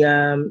Me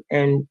and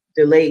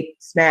the late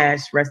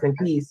Smash, rest in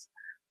peace.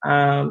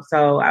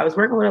 So I was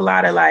working with a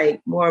lot of like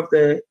more of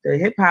the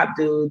hip hop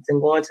dudes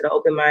and going to the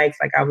open mics.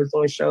 Like I was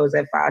doing shows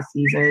at Five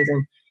Seasons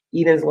and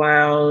Eden's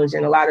Lounge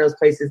and a lot of those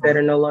places that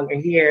are no longer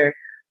here.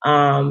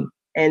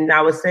 And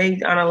I would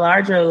say on a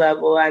larger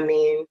level, I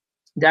mean,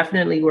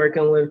 definitely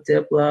working with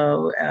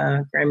Diplo,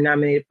 Grammy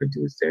nominated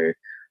producer.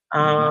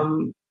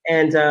 And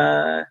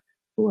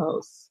who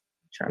else?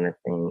 I'm trying to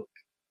think.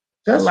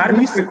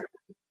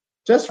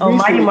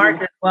 Mighty Mark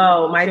as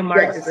well. Mighty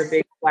Mark is a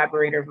big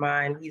collaborator of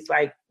mine. He's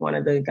like one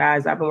of the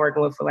guys I've been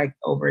working with for like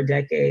over a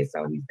decade.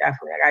 So he's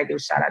definitely, I gotta give a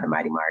shout out to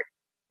Mighty Mark.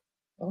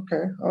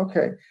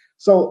 Okay.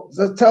 So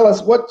tell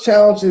us, what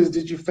challenges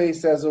did you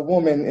face as a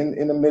woman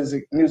in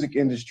the music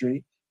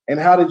industry, and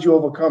how did you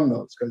overcome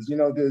those? Because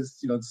there's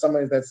some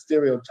of that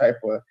stereotype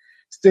or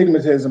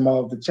stigmatism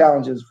of the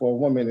challenges for a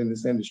woman in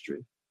this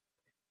industry.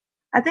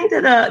 I think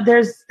that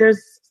there's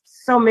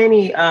so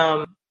many.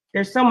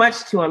 There's so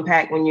much to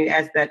unpack when you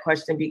ask that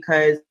question,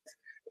 because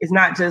it's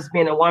not just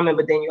being a woman,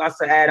 but then you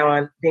also add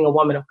on being a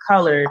woman of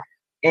color.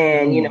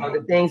 And,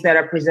 the things that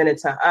are presented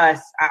to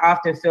us, I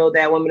often feel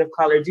that women of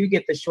color do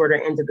get the shorter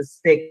end of the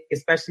stick,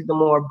 especially the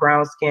more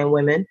brown skinned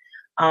women.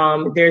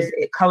 There's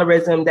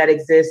colorism that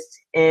exists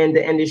in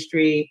the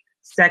industry.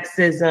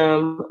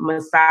 sexism,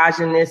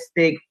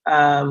 misogynistic,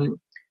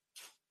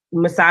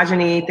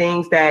 misogyny,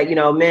 things that, you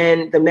know,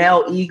 the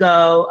male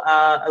ego,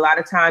 a lot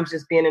of times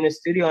just being in the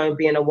studio and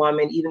being a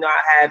woman, even though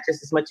I have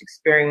just as much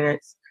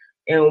experience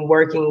in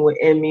working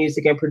in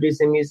music and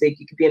producing music,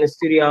 you could be in the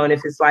studio, and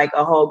if it's like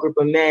a whole group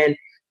of men,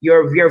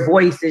 your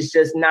voice is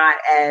just not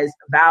as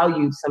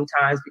valued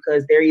sometimes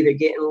because they're either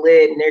getting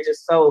lit and they're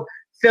just so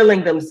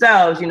feeling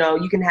themselves. You know,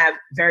 you can have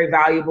very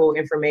valuable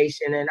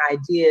information and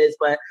ideas,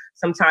 but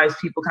sometimes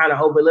people kind of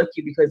overlook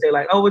you because they're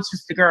like, oh, it's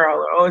just a girl,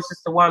 or oh, it's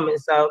just a woman.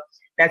 So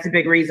that's a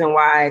big reason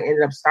why I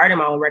ended up starting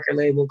my own record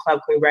label,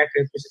 Club Queen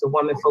Records, which is a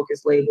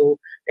woman-focused label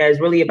that is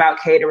really about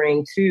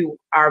catering to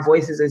our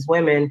voices as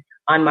women,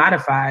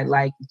 unmodified.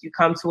 Like, if you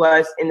come to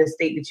us in the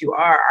state that you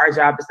are, our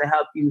job is to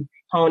help you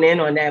hone in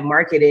on that,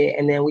 market it,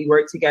 and then we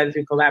work together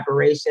through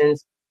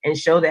collaborations and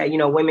show that, you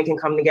know, women can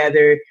come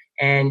together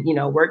and, you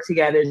know, work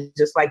together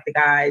just like the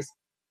guys.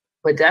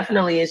 But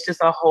definitely it's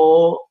just a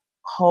whole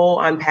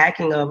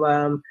unpacking of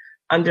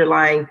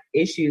underlying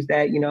issues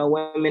that, you know,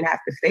 women have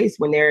to face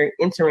when they're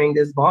entering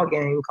this ball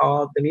game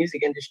called the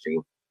music industry.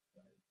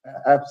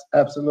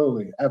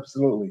 Absolutely.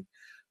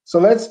 So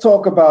let's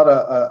talk about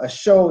a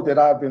show that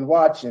I've been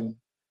watching,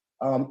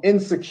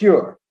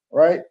 Insecure,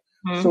 right?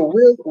 Mm-hmm. So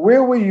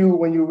where were you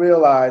when you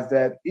realized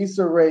that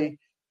Issa Rae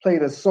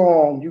played a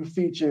song you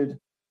featured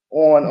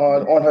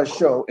on her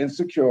show,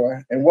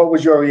 Insecure, and what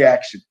was your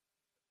reaction?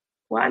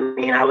 Well, I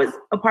mean, I was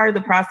a part of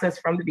the process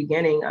from the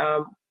beginning.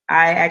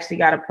 I actually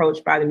got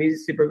approached by the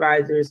music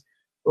supervisors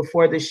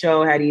before the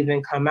show had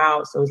even come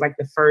out. So it was like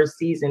the first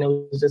season. It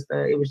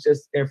was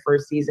just their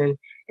first season,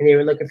 and they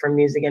were looking for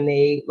music, and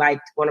they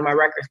liked one of my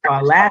records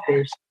called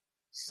Lavish.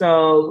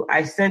 So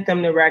I sent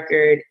them the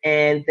record,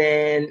 and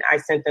then I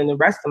sent them the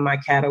rest of my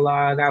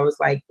catalog. I was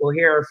like, well,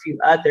 here are a few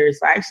others.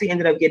 So I actually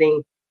ended up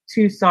getting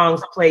 2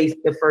 songs placed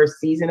the first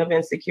season of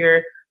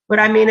Insecure. But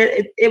I mean,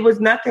 it was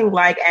nothing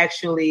like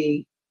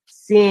actually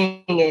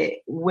seeing it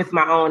with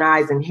my own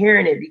eyes and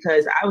hearing it,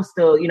 because I was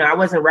still, you know, I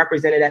wasn't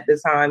represented at the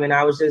time, and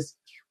I was just,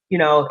 you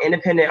know,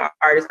 independent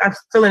artist. I'm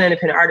still an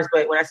independent artist,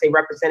 but when I say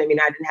represented, I mean,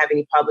 I didn't have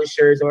any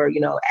publishers or,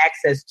 you know,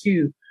 access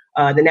to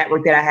the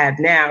network that I have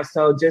now.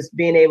 So just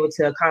being able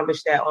to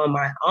accomplish that on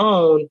my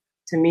own,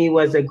 to me,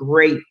 was a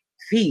great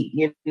feat.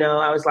 You know,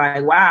 I was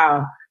like,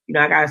 wow, you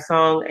know, I got a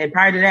song. And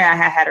prior to that, I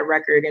had a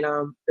record in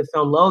the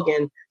film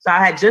Logan. So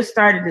I had just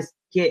started to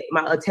get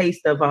a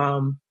taste of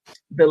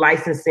the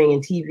licensing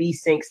and TV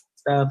sync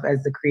stuff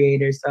as the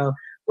creator. So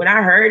when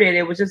I heard it,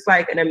 it was just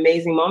like an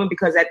amazing moment,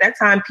 because at that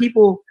time,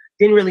 people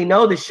didn't really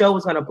know the show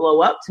was going to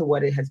blow up to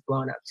what it has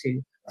blown up to.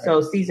 Right.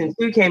 So season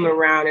 2 came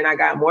around, and I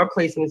got more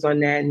placements on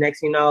that.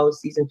 Next, you know,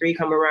 season 3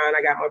 come around,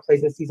 I got more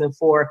placements. Season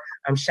 4,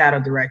 I'm shadow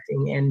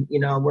directing and, you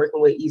know,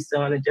 working with Issa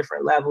on a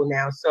different level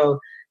now. So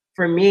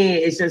for me,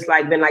 it's just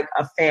like been like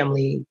a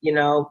family, you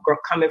know,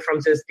 coming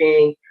from just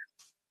being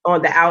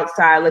on the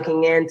outside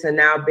looking in to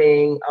now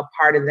being a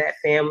part of that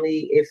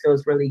family. It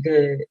feels really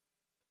good.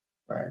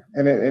 Right.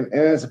 And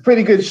it's a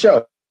pretty good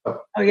show.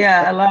 Oh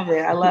yeah, I love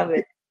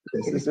it.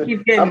 It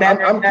keeps getting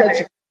better. I'm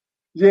catching.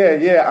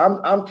 Yeah.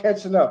 I'm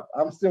catching up.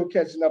 I'm still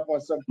catching up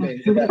on some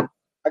things.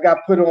 I got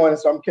put on,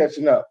 so I'm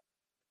catching up.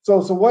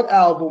 So what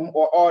album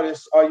or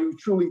artist are you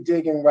truly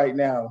digging right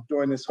now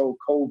during this whole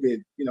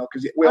COVID? You know,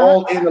 because we're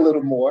all in a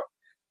little more.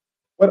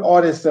 What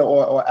artist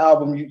or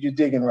album you're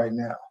digging right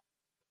now?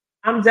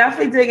 I'm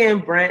definitely digging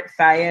Brent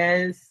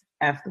Faiyaz,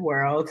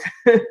 Afterworld.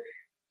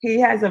 He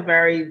has a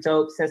very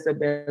dope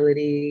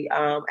sensibility.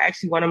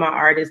 Actually, one of my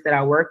artists that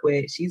I work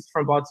with, she's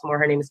from Baltimore.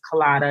 Her name is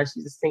Kalada.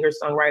 She's a singer,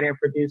 songwriter, and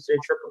producer,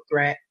 triple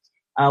threat.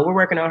 We're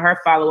working on her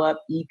follow-up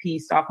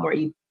EP, sophomore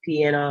EP,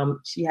 and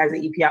she has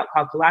an EP out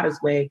called Kalada's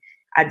Way.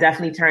 I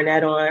definitely turn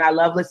that on. I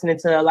love listening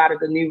to a lot of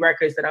the new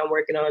records that I'm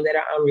working on that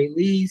are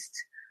unreleased.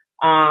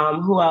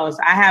 Who else?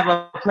 I have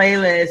a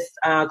playlist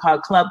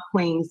called Club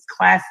Queens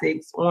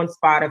Classics on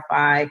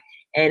Spotify,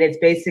 and it's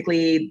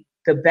basically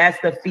the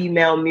best of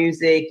female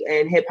music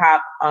and hip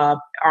hop,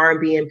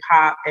 R&B and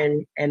pop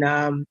and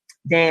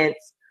dance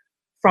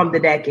from the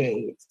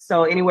decades.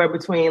 So anywhere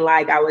between,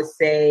 like, I would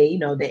say, you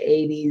know, the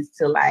 80s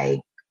to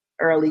like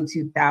early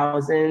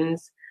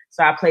 2000s.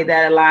 So I play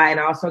that a lot. And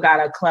I also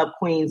got a Club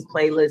Queens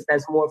playlist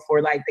that's more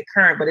for like the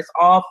current, but it's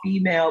all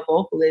female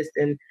vocalists,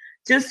 and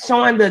just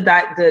showing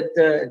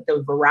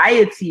the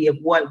variety of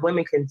what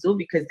women can do,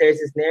 because there's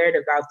this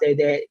narrative out there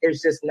that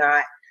there's just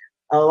not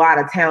a lot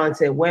of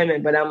talented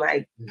women. But I'm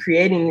like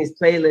creating these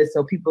playlists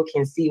so people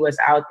can see what's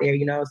out there,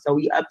 you know. So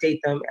we update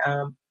them,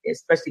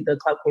 especially the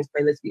Club Queens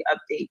playlist. We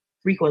update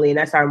frequently, and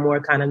that's our more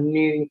kind of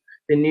new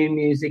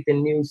music, the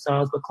new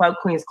songs. But Club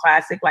Queens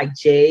Classic, like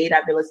Jade,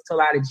 I've been listening to a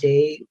lot of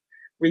Jade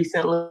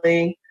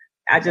recently.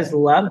 I just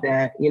love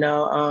that, you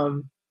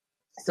know.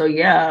 So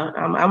yeah,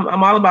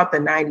 I'm all about the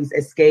 90s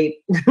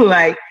escape.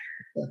 Like,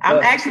 I'm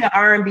actually an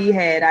R&B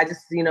head. I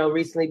just, you know,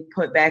 recently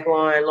put back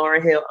on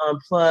Lauryn Hill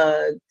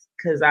Unplugged,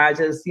 because I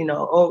just, you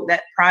know,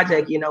 that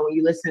project, you know, when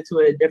you listen to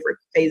it at different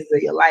phases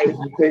of your life,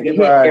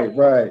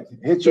 right.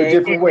 Hit you a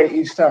different way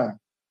each time.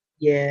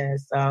 Yeah,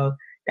 so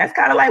that's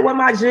kind of like what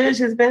my judge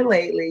has been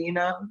lately, you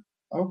know.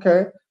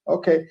 Okay.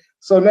 Okay.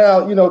 So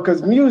now,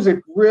 because music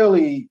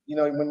really,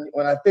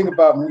 when I think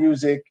about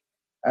music,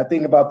 I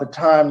think about the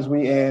times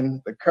we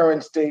in, the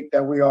current state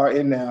that we are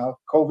in now,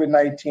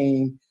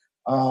 COVID-19,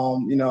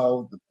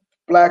 the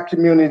Black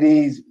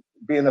communities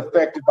being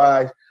affected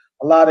by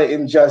a lot of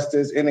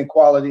injustice,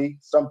 inequality,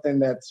 something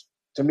that's,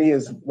 to me,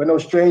 is we're no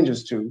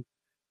strangers to.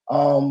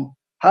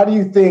 How do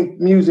you think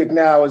music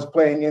now is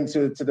playing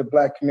into the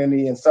Black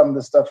community and some of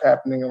the stuff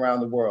happening around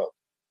the world?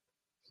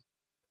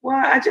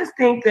 Well, I just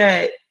think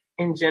that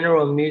in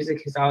general,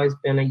 music has always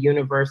been a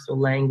universal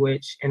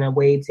language and a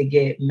way to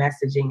get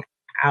messaging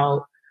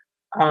out.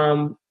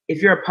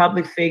 If you're a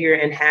public figure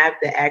and have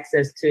the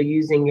access to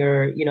using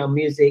your,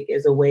 music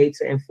as a way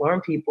to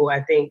inform people,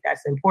 I think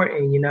that's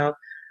important.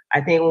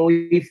 I think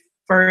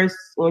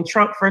when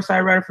Trump first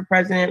started running for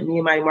president, me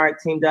and Mike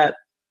Mark teamed up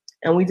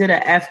and we did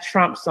a F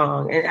Trump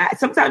song. And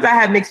sometimes I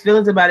have mixed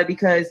feelings about it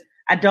because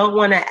I don't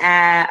want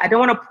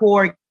to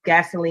pour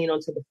gasoline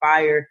onto the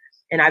fire.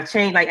 And I've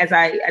changed, like, as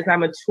I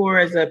mature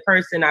as a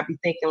person, I'd be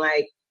thinking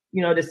like,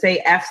 to say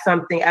F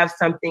something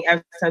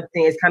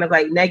is kind of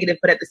like negative.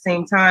 But at the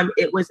same time,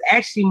 it was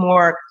actually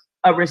more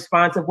a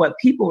response of what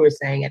people were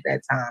saying at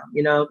that time.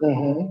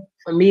 Mm-hmm.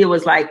 For me, it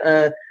was like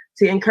to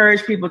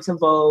encourage people to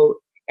vote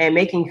and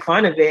making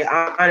fun of it,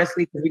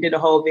 honestly, because we did a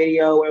whole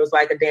video where it was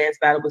like a dance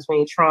battle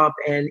between Trump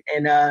and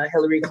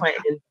Hillary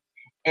Clinton.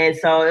 And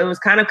so it was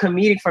kind of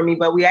comedic for me.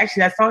 But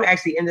that song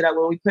actually ended up,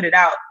 when we put it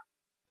out,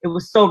 it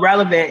was so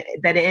relevant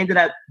that it ended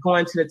up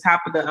going to the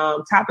top of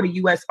the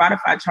U.S.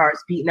 Spotify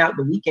charts, beating out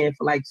The Weeknd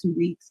for like 2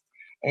 weeks.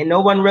 And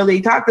no one really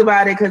talked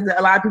about it because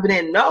a lot of people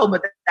didn't know,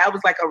 but that was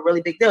like a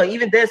really big deal.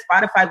 Even then,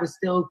 Spotify was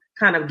still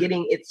kind of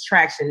getting its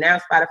traction. Now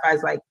Spotify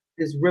is like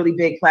this really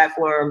big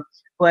platform.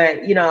 But,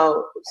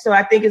 so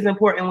I think it's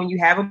important when you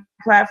have a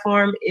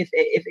platform, if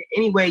in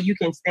any way you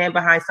can stand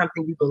behind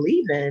something you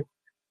believe in,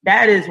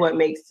 that's what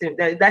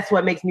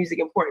makes music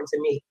important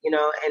to me,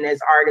 and as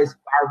artists,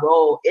 our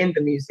role in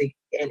the music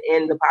and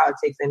in the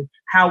politics and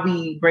how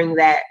we bring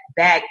that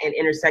back and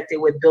intersect it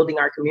with building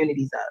our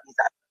communities up.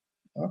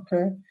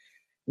 Okay.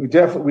 We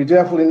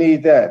definitely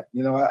need that.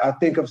 I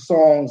think of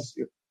songs,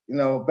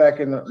 back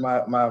in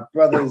my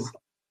brother's,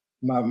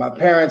 my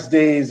parents'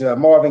 days,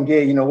 Marvin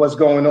Gaye, What's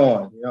Going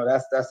On,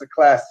 that's a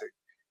classic.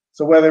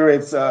 So whether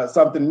it's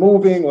something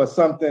moving or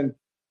something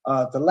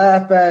to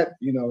laugh at,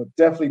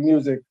 definitely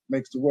music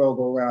makes the world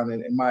go around,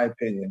 in my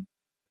opinion.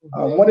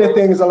 One of the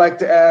things I like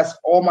to ask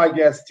all my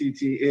guests,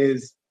 TT,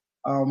 is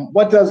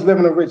what does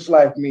living a rich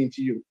life mean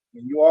to you?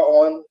 You are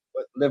on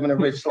Living a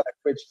Rich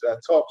Life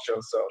talk show,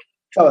 so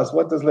tell us,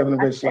 what does living a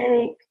rich life?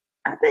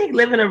 I think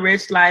living a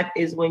rich life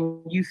is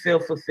when you feel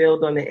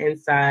fulfilled on the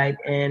inside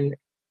and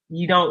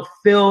you don't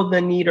feel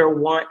the need or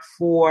want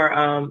for,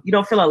 you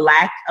don't feel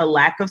a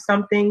lack of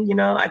something.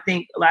 I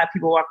think a lot of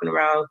people walking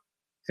around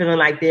feeling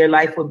like their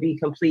life would be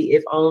complete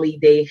if only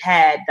they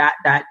had ...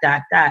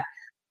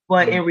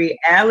 But in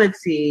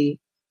reality,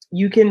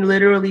 you can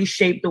literally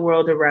shape the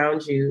world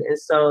around you. And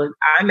so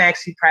I'm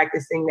actually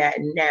practicing that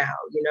now.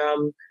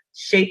 I'm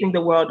shaping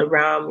the world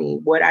around me,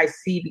 what I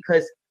see,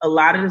 because a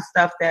lot of the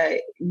stuff that,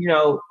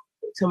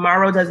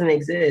 tomorrow doesn't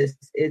exist.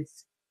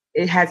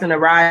 It hasn't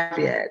arrived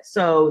yet.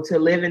 So to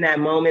live in that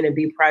moment and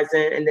be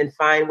present and then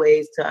find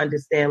ways to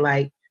understand,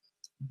 like,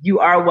 you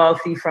are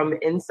wealthy from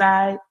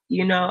inside,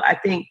 I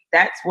think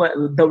that's what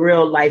the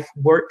real life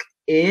work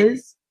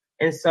is.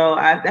 And so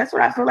that's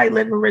what I feel like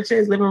living rich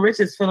is. Living rich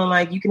is feeling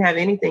like you can have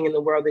anything in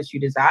the world that you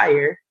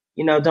desire.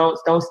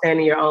 Don't stand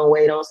in your own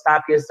way. Don't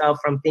stop yourself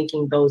from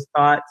thinking those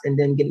thoughts and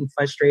then getting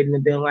frustrated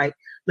and being like,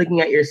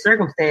 looking at your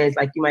circumstance,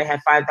 like you might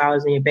have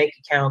 $5 in your bank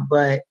account,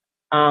 but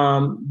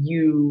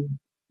you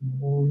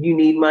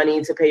need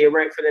money to pay your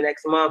rent for the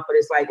next month. But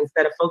it's like,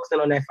 instead of focusing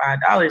on that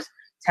 $5,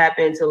 tap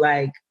into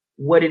like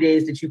what it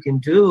is that you can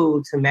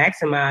do to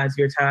maximize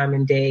your time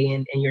and day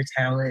and your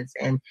talents,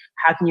 and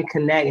how can you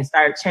connect and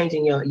start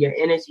changing your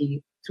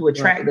energy to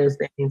attract those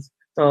things.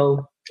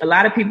 So a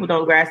lot of people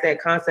don't grasp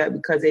that concept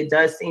because it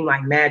does seem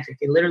like magic.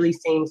 It literally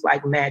seems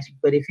like magic.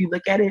 But if you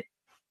look at it,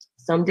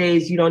 some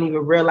days you don't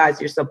even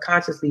realize you're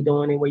subconsciously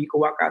doing it, where you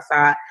can walk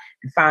outside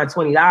and find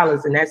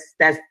 $20, and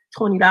that's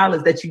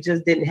 $20 that you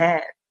just didn't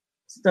have.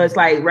 So it's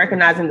like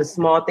recognizing the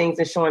small things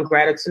and showing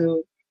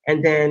gratitude,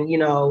 and then,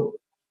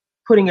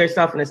 putting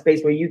yourself in a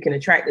space where you can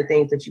attract the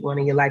things that you want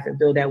in your life and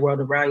build that world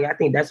around you. I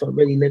think that's what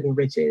really living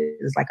rich is.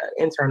 It's like an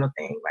internal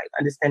thing, like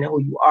understanding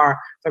who you are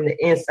from the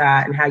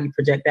inside and how you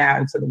project that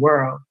out into the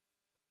world.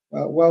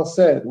 Well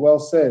said. Well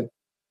said.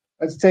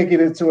 Let's take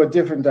it into a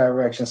different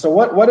direction. So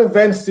what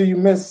events do you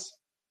miss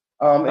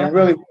and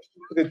really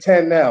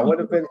attend now?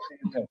 What events do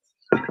you miss?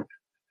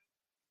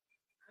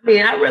 I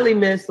mean, I really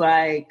miss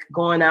like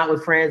going out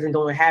with friends and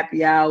doing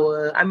happy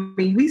hour. I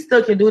mean, we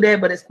still can do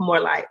that, but it's more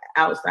like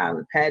outside of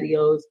the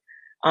patios.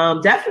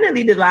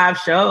 Definitely the live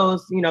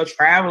shows,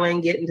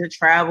 traveling, getting to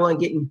travel and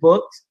getting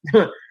booked,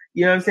 you know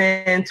what I'm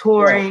saying?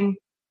 Touring. Right.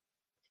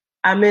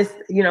 I miss,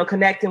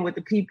 connecting with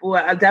the people.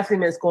 I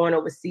definitely miss going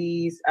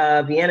overseas.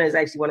 Vienna is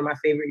actually one of my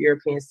favorite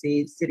European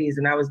cities,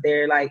 and I was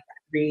there like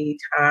 2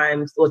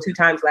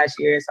 times last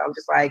year. So I'm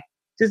just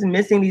just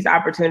missing these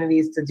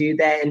opportunities to do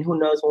that. And who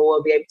knows when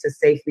we'll be able to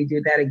safely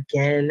do that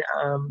again.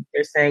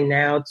 They're saying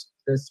now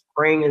the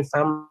spring and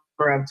summer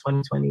of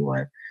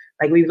 2021.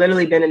 Like, we've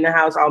literally been in the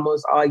house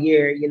almost all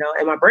year, you know,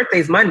 and my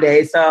birthday's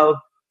Monday. So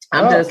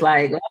I'm just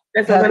like, I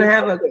guess I'm going to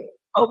have a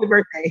happy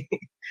birthday.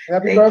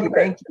 Happy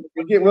birthday.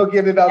 Thank you. We'll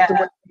get it out the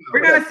way.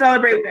 We're going to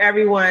celebrate with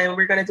everyone.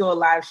 We're going to do a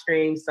live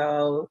stream.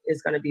 So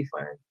it's going to be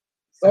fun.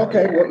 So,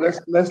 okay. Yeah. Well,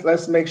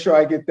 let's make sure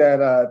I get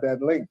that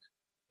link.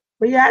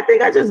 But yeah, I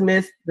think I just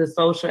miss the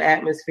social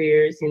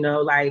atmospheres, you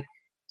know, like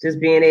just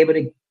being able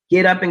to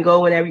get up and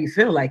go whenever you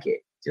feel like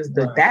it. Just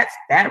that's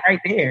that right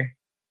there.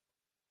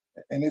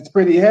 And it's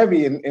pretty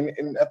heavy.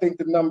 And I think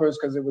the numbers,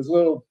 because it was a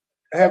little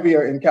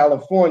heavier in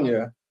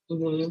California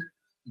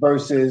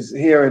versus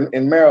here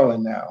in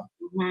Maryland now.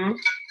 And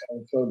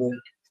so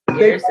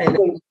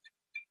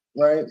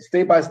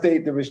state by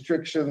state, the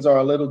restrictions are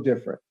a little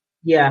different.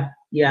 Yeah.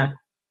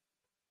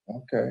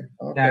 Okay.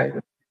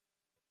 Exactly.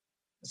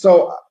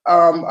 So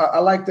I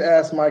like to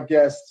ask my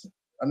guests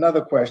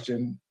another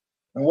question.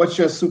 And what's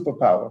your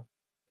superpower?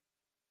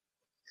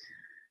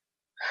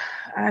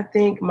 I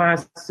think my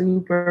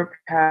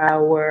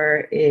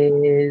superpower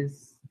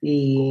is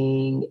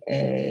being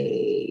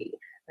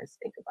let's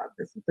think about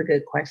this. It's a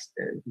good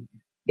question.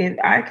 If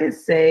I could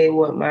say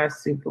what my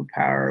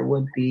superpower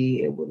would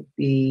be, it would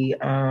be,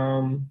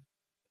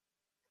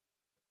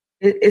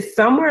 it's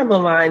somewhere along the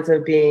lines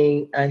of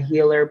being a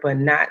healer, but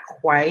not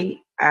quite.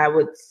 I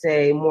would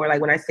say more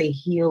like, when I say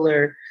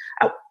healer,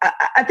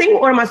 I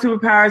think one of my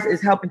superpowers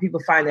is helping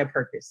people find their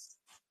purpose.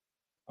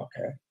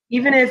 Okay.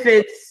 Even if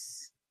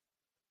it's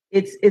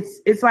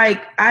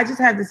like, I just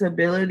have this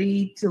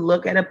ability to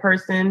look at a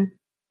person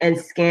and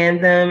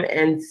scan them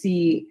and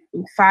see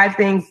 5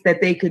 things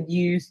that they could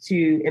use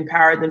to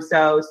empower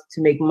themselves,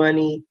 to make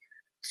money,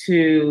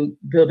 to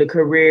build a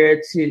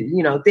career, to,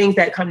 you know, things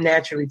that come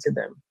naturally to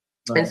them.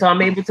 Right. And so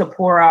I'm able to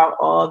pour out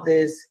all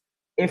this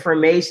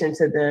information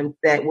to them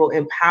that will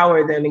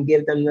empower them and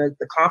give them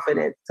the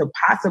confidence to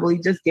possibly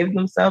just give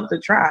themselves a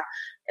try.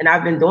 And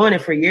I've been doing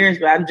it for years,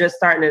 but I'm just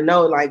starting to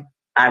know, like,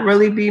 I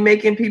really be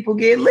making people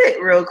get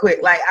lit real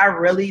quick. Like, I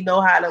really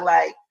know how to,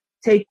 like,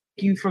 take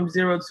you from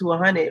 0 to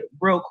 100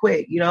 real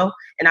quick, you know?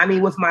 And I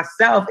mean, with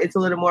myself, it's a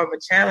little more of a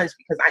challenge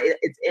because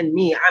it's in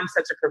me. I'm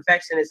such a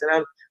perfectionist and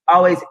I'm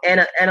always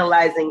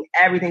analyzing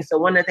everything. So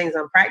one of the things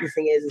I'm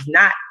practicing is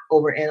not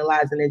over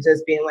analyzing and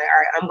just being like, all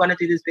right, I'm going to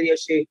do this video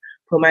shoot,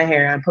 put my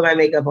hair on, put my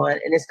makeup on,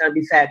 and it's going to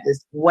be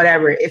fabulous.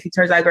 Whatever. If it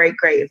turns out great,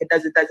 great. If it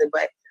doesn't, it doesn't.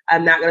 But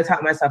I'm not going to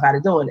talk myself out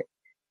of doing it,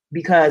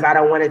 because I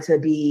don't want it to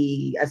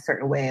be a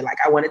certain way. Like,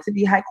 I want it to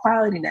be high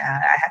quality now.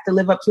 I have to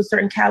live up to a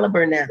certain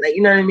caliber now. Like,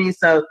 you know what I mean?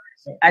 So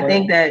I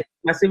think that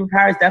my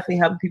superpower is definitely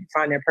helping people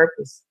find their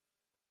purpose.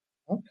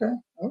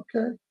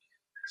 Okay.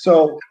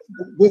 So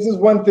this is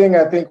one thing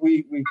I think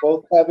we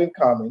both have in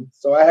common.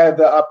 So I had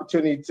the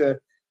opportunity to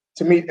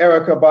meet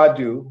Erykah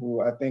Badu,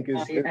 who I think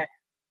is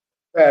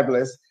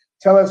fabulous.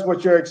 Tell us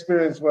what your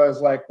experience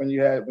was like when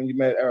you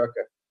met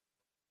Erykah.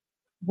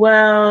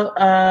 Well,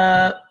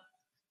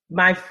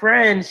 my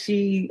friend,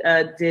 she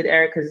did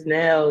Erykah's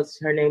nails.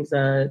 Her name's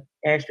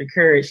Ashley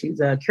Currid. She's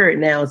Currid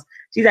Nails.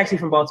 She's actually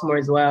from Baltimore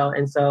as well.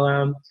 And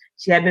so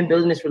she had been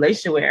building this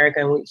relationship with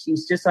Erykah, and she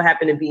just so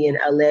happened to be in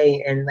LA,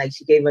 and like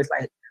she gave us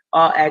like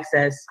all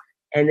access.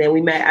 And then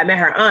I met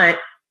her aunt,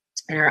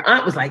 and her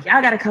aunt was like,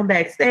 y'all got to come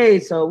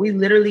backstage. So we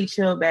literally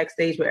chilled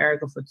backstage with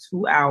Erykah for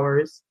 2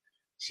 hours.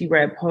 She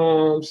read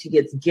poems. She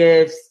gets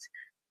gifts.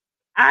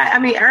 I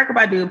mean, Erykah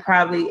Badu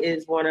probably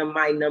is one of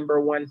my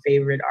number 1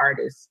 favorite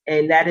artists.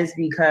 And that is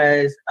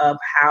because of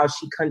how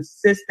she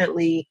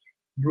consistently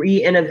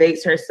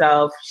re-innovates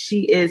herself.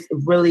 She is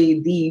really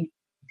the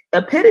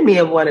epitome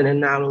of what an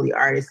anomaly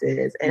artist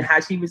is, and how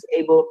she was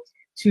able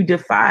to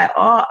defy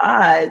all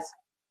odds,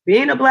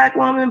 being a Black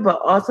woman,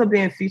 but also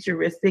being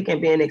futuristic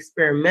and being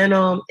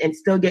experimental and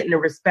still getting the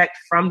respect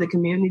from the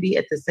community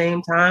at the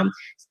same time,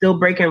 still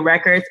breaking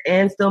records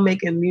and still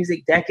making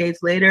music decades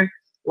later.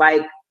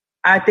 Like,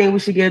 I think we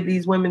should give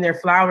these women their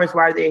flowers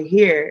while they're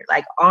here,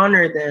 like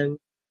honor them.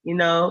 You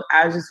know,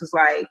 I was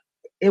like,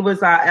 it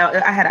was, I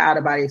had an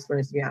out-of-body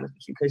experience, to be honest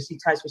with you, because she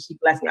touched me, she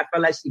blessed me. I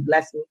felt like she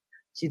blessed me.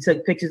 She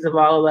took pictures of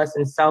all of us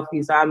and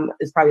selfies.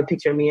 It's probably a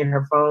picture of me in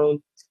her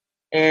phone.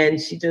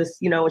 And she just,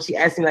 you know, when she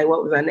asked me, like,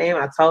 what was her name,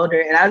 I told her.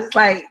 And I was just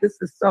like, this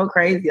is so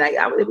crazy. Like,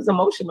 it was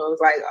emotional. It was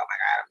like, oh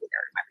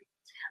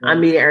my God,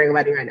 I'm meeting Erykah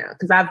Badu right now.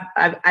 Because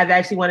I've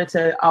actually wanted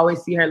to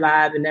always see her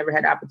live and never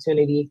had the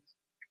opportunity.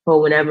 But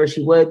whenever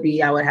she would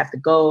be, I would have to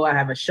go. I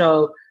have a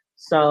show.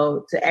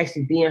 So to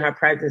actually be in her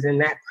presence in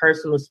that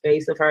personal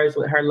space of hers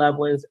with her loved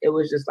ones, it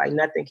was just like,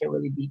 nothing can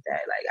really beat that.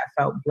 Like,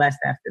 I felt blessed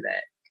after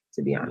that,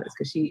 to be honest,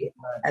 because she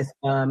has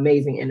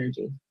amazing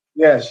energy.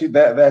 Yeah, she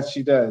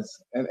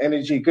does. And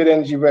energy, good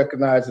energy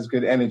recognizes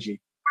good energy.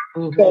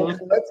 Mm-hmm. So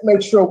let's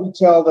make sure we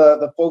tell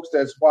the folks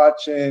that's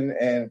watching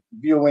and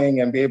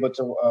viewing and be able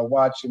to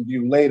watch and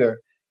view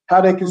later how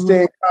they can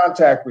stay in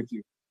contact with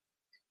you.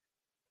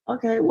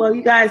 Okay, well,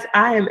 you guys,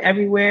 I am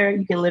everywhere.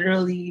 You can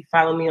literally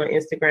follow me on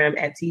Instagram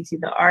at TT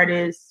The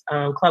Artist.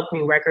 Club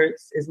Queen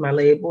Records is my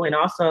label. And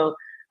also,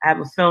 I have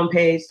a film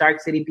page,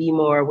 Dark City Be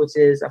More, which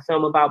is a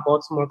film about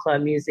Baltimore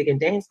club music and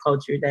dance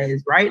culture that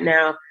is right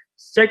now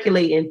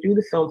circulating through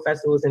the film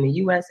festivals in the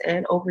U.S.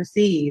 and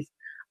overseas.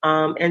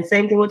 And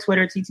same thing with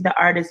Twitter, TT the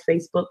Artist,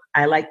 Facebook,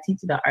 I like TT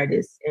the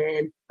Artist,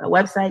 and my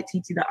website,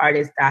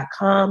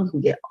 tttheartist.com. You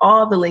can get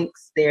all the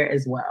links there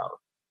as well.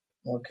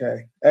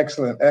 Okay,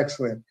 excellent.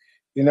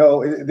 You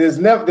know, there's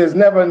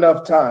never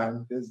enough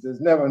time. There's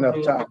never enough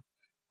time.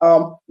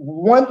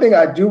 One thing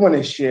I do want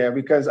to share,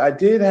 because I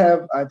did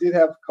have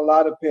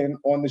Kalata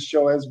on the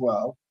show as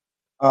well.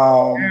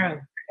 I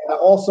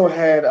also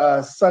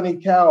had Sunny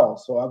Cowell,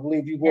 so I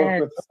believe you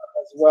worked with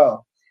her as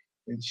well.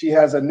 And she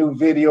has a new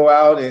video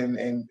out,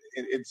 and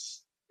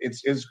it's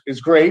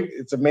great.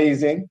 It's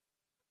amazing.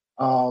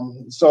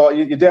 So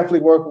you're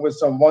definitely working with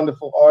some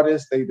wonderful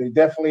artists. They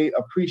definitely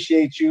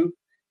appreciate you.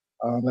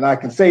 And I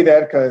can say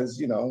that because,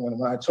 you know,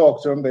 when I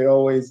talk to them, they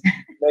always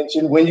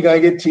mention when you're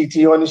going to get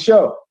TT on the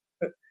show.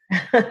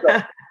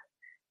 So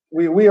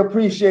we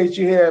appreciate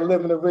you here at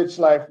Living a Rich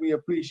Life. We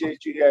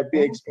appreciate you here at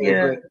Big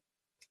Space.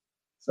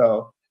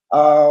 So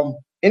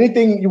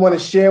anything you want to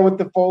share with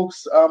the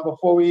folks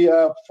before we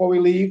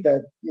leave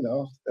that, you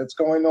know, that's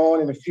going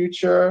on in the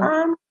future?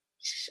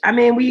 I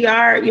mean, we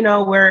are, you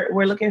know,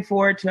 we're looking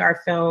forward to our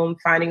film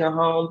Finding a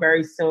Home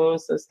very soon.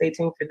 So stay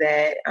tuned for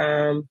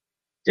that.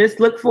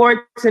 Just look forward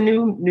to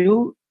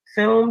new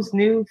films.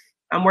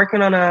 I'm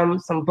working on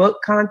some book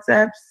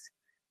concepts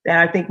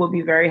that I think will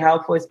be very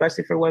helpful,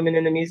 especially for women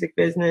in the music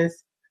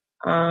business.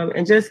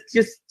 And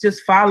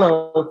just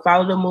follow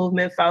the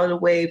movement, follow the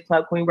wave.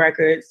 Club Queen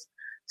Records.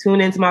 Tune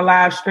into my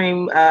live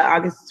stream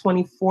August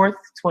 24th,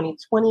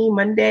 2020,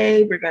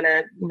 Monday. We're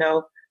gonna, you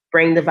know,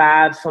 bring the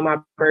vibes for my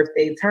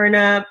birthday turn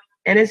up.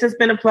 And it's just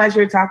been a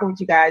pleasure talking with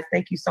you guys.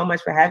 Thank you so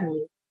much for having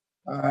me.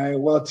 All right.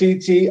 Well,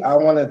 TT, I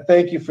want to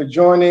thank you for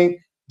joining.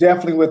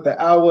 Definitely with the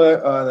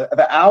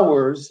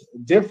hours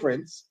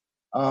difference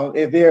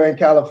if they're in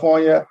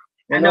California.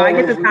 I know I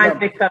get the time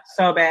mixed up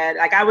so bad.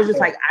 Like I was just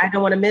like, I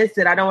don't want to miss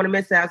it. I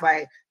was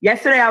like,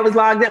 yesterday I was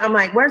logged in. I'm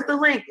like, where's the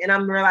link? And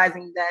I'm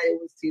realizing that it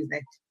was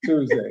Tuesday.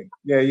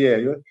 Yeah.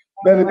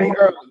 Better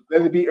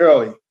be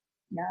early.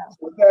 Yeah. So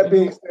with that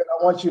being said,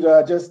 I want you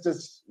to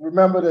just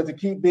remember to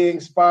keep being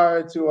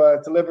inspired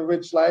to live a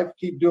rich life.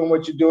 Keep doing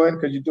what you're doing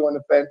because you're doing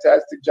a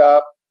fantastic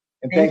job.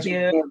 And thank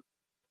you.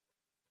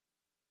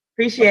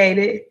 Appreciate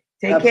it.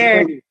 Take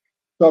care.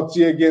 Talk to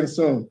you again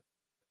soon.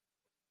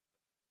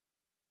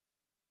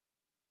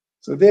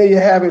 So there you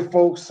have it,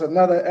 folks.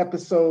 Another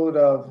episode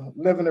of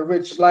Living a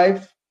Rich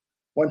Life.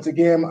 Once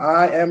again,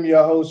 I am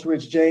your host,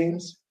 Rich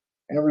James.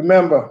 And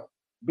remember,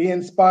 be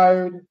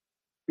inspired,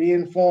 be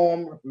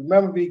informed,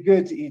 remember, be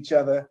good to each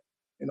other,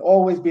 and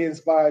always be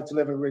inspired to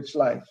live a rich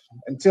life.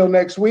 Until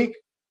next week,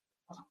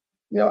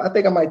 you know, I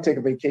think I might take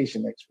a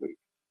vacation next week.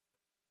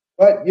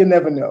 But you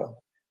never know.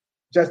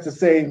 Just to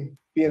say,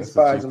 be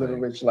inspired to live a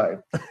rich life.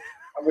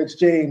 I'm Rich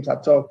James.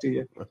 I'll talk to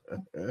you.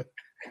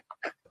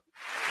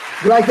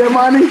 You like that,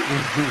 Monty?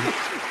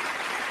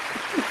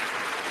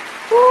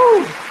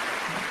 Woo!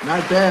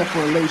 Not bad for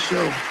a late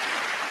show.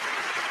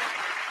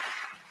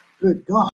 Good God.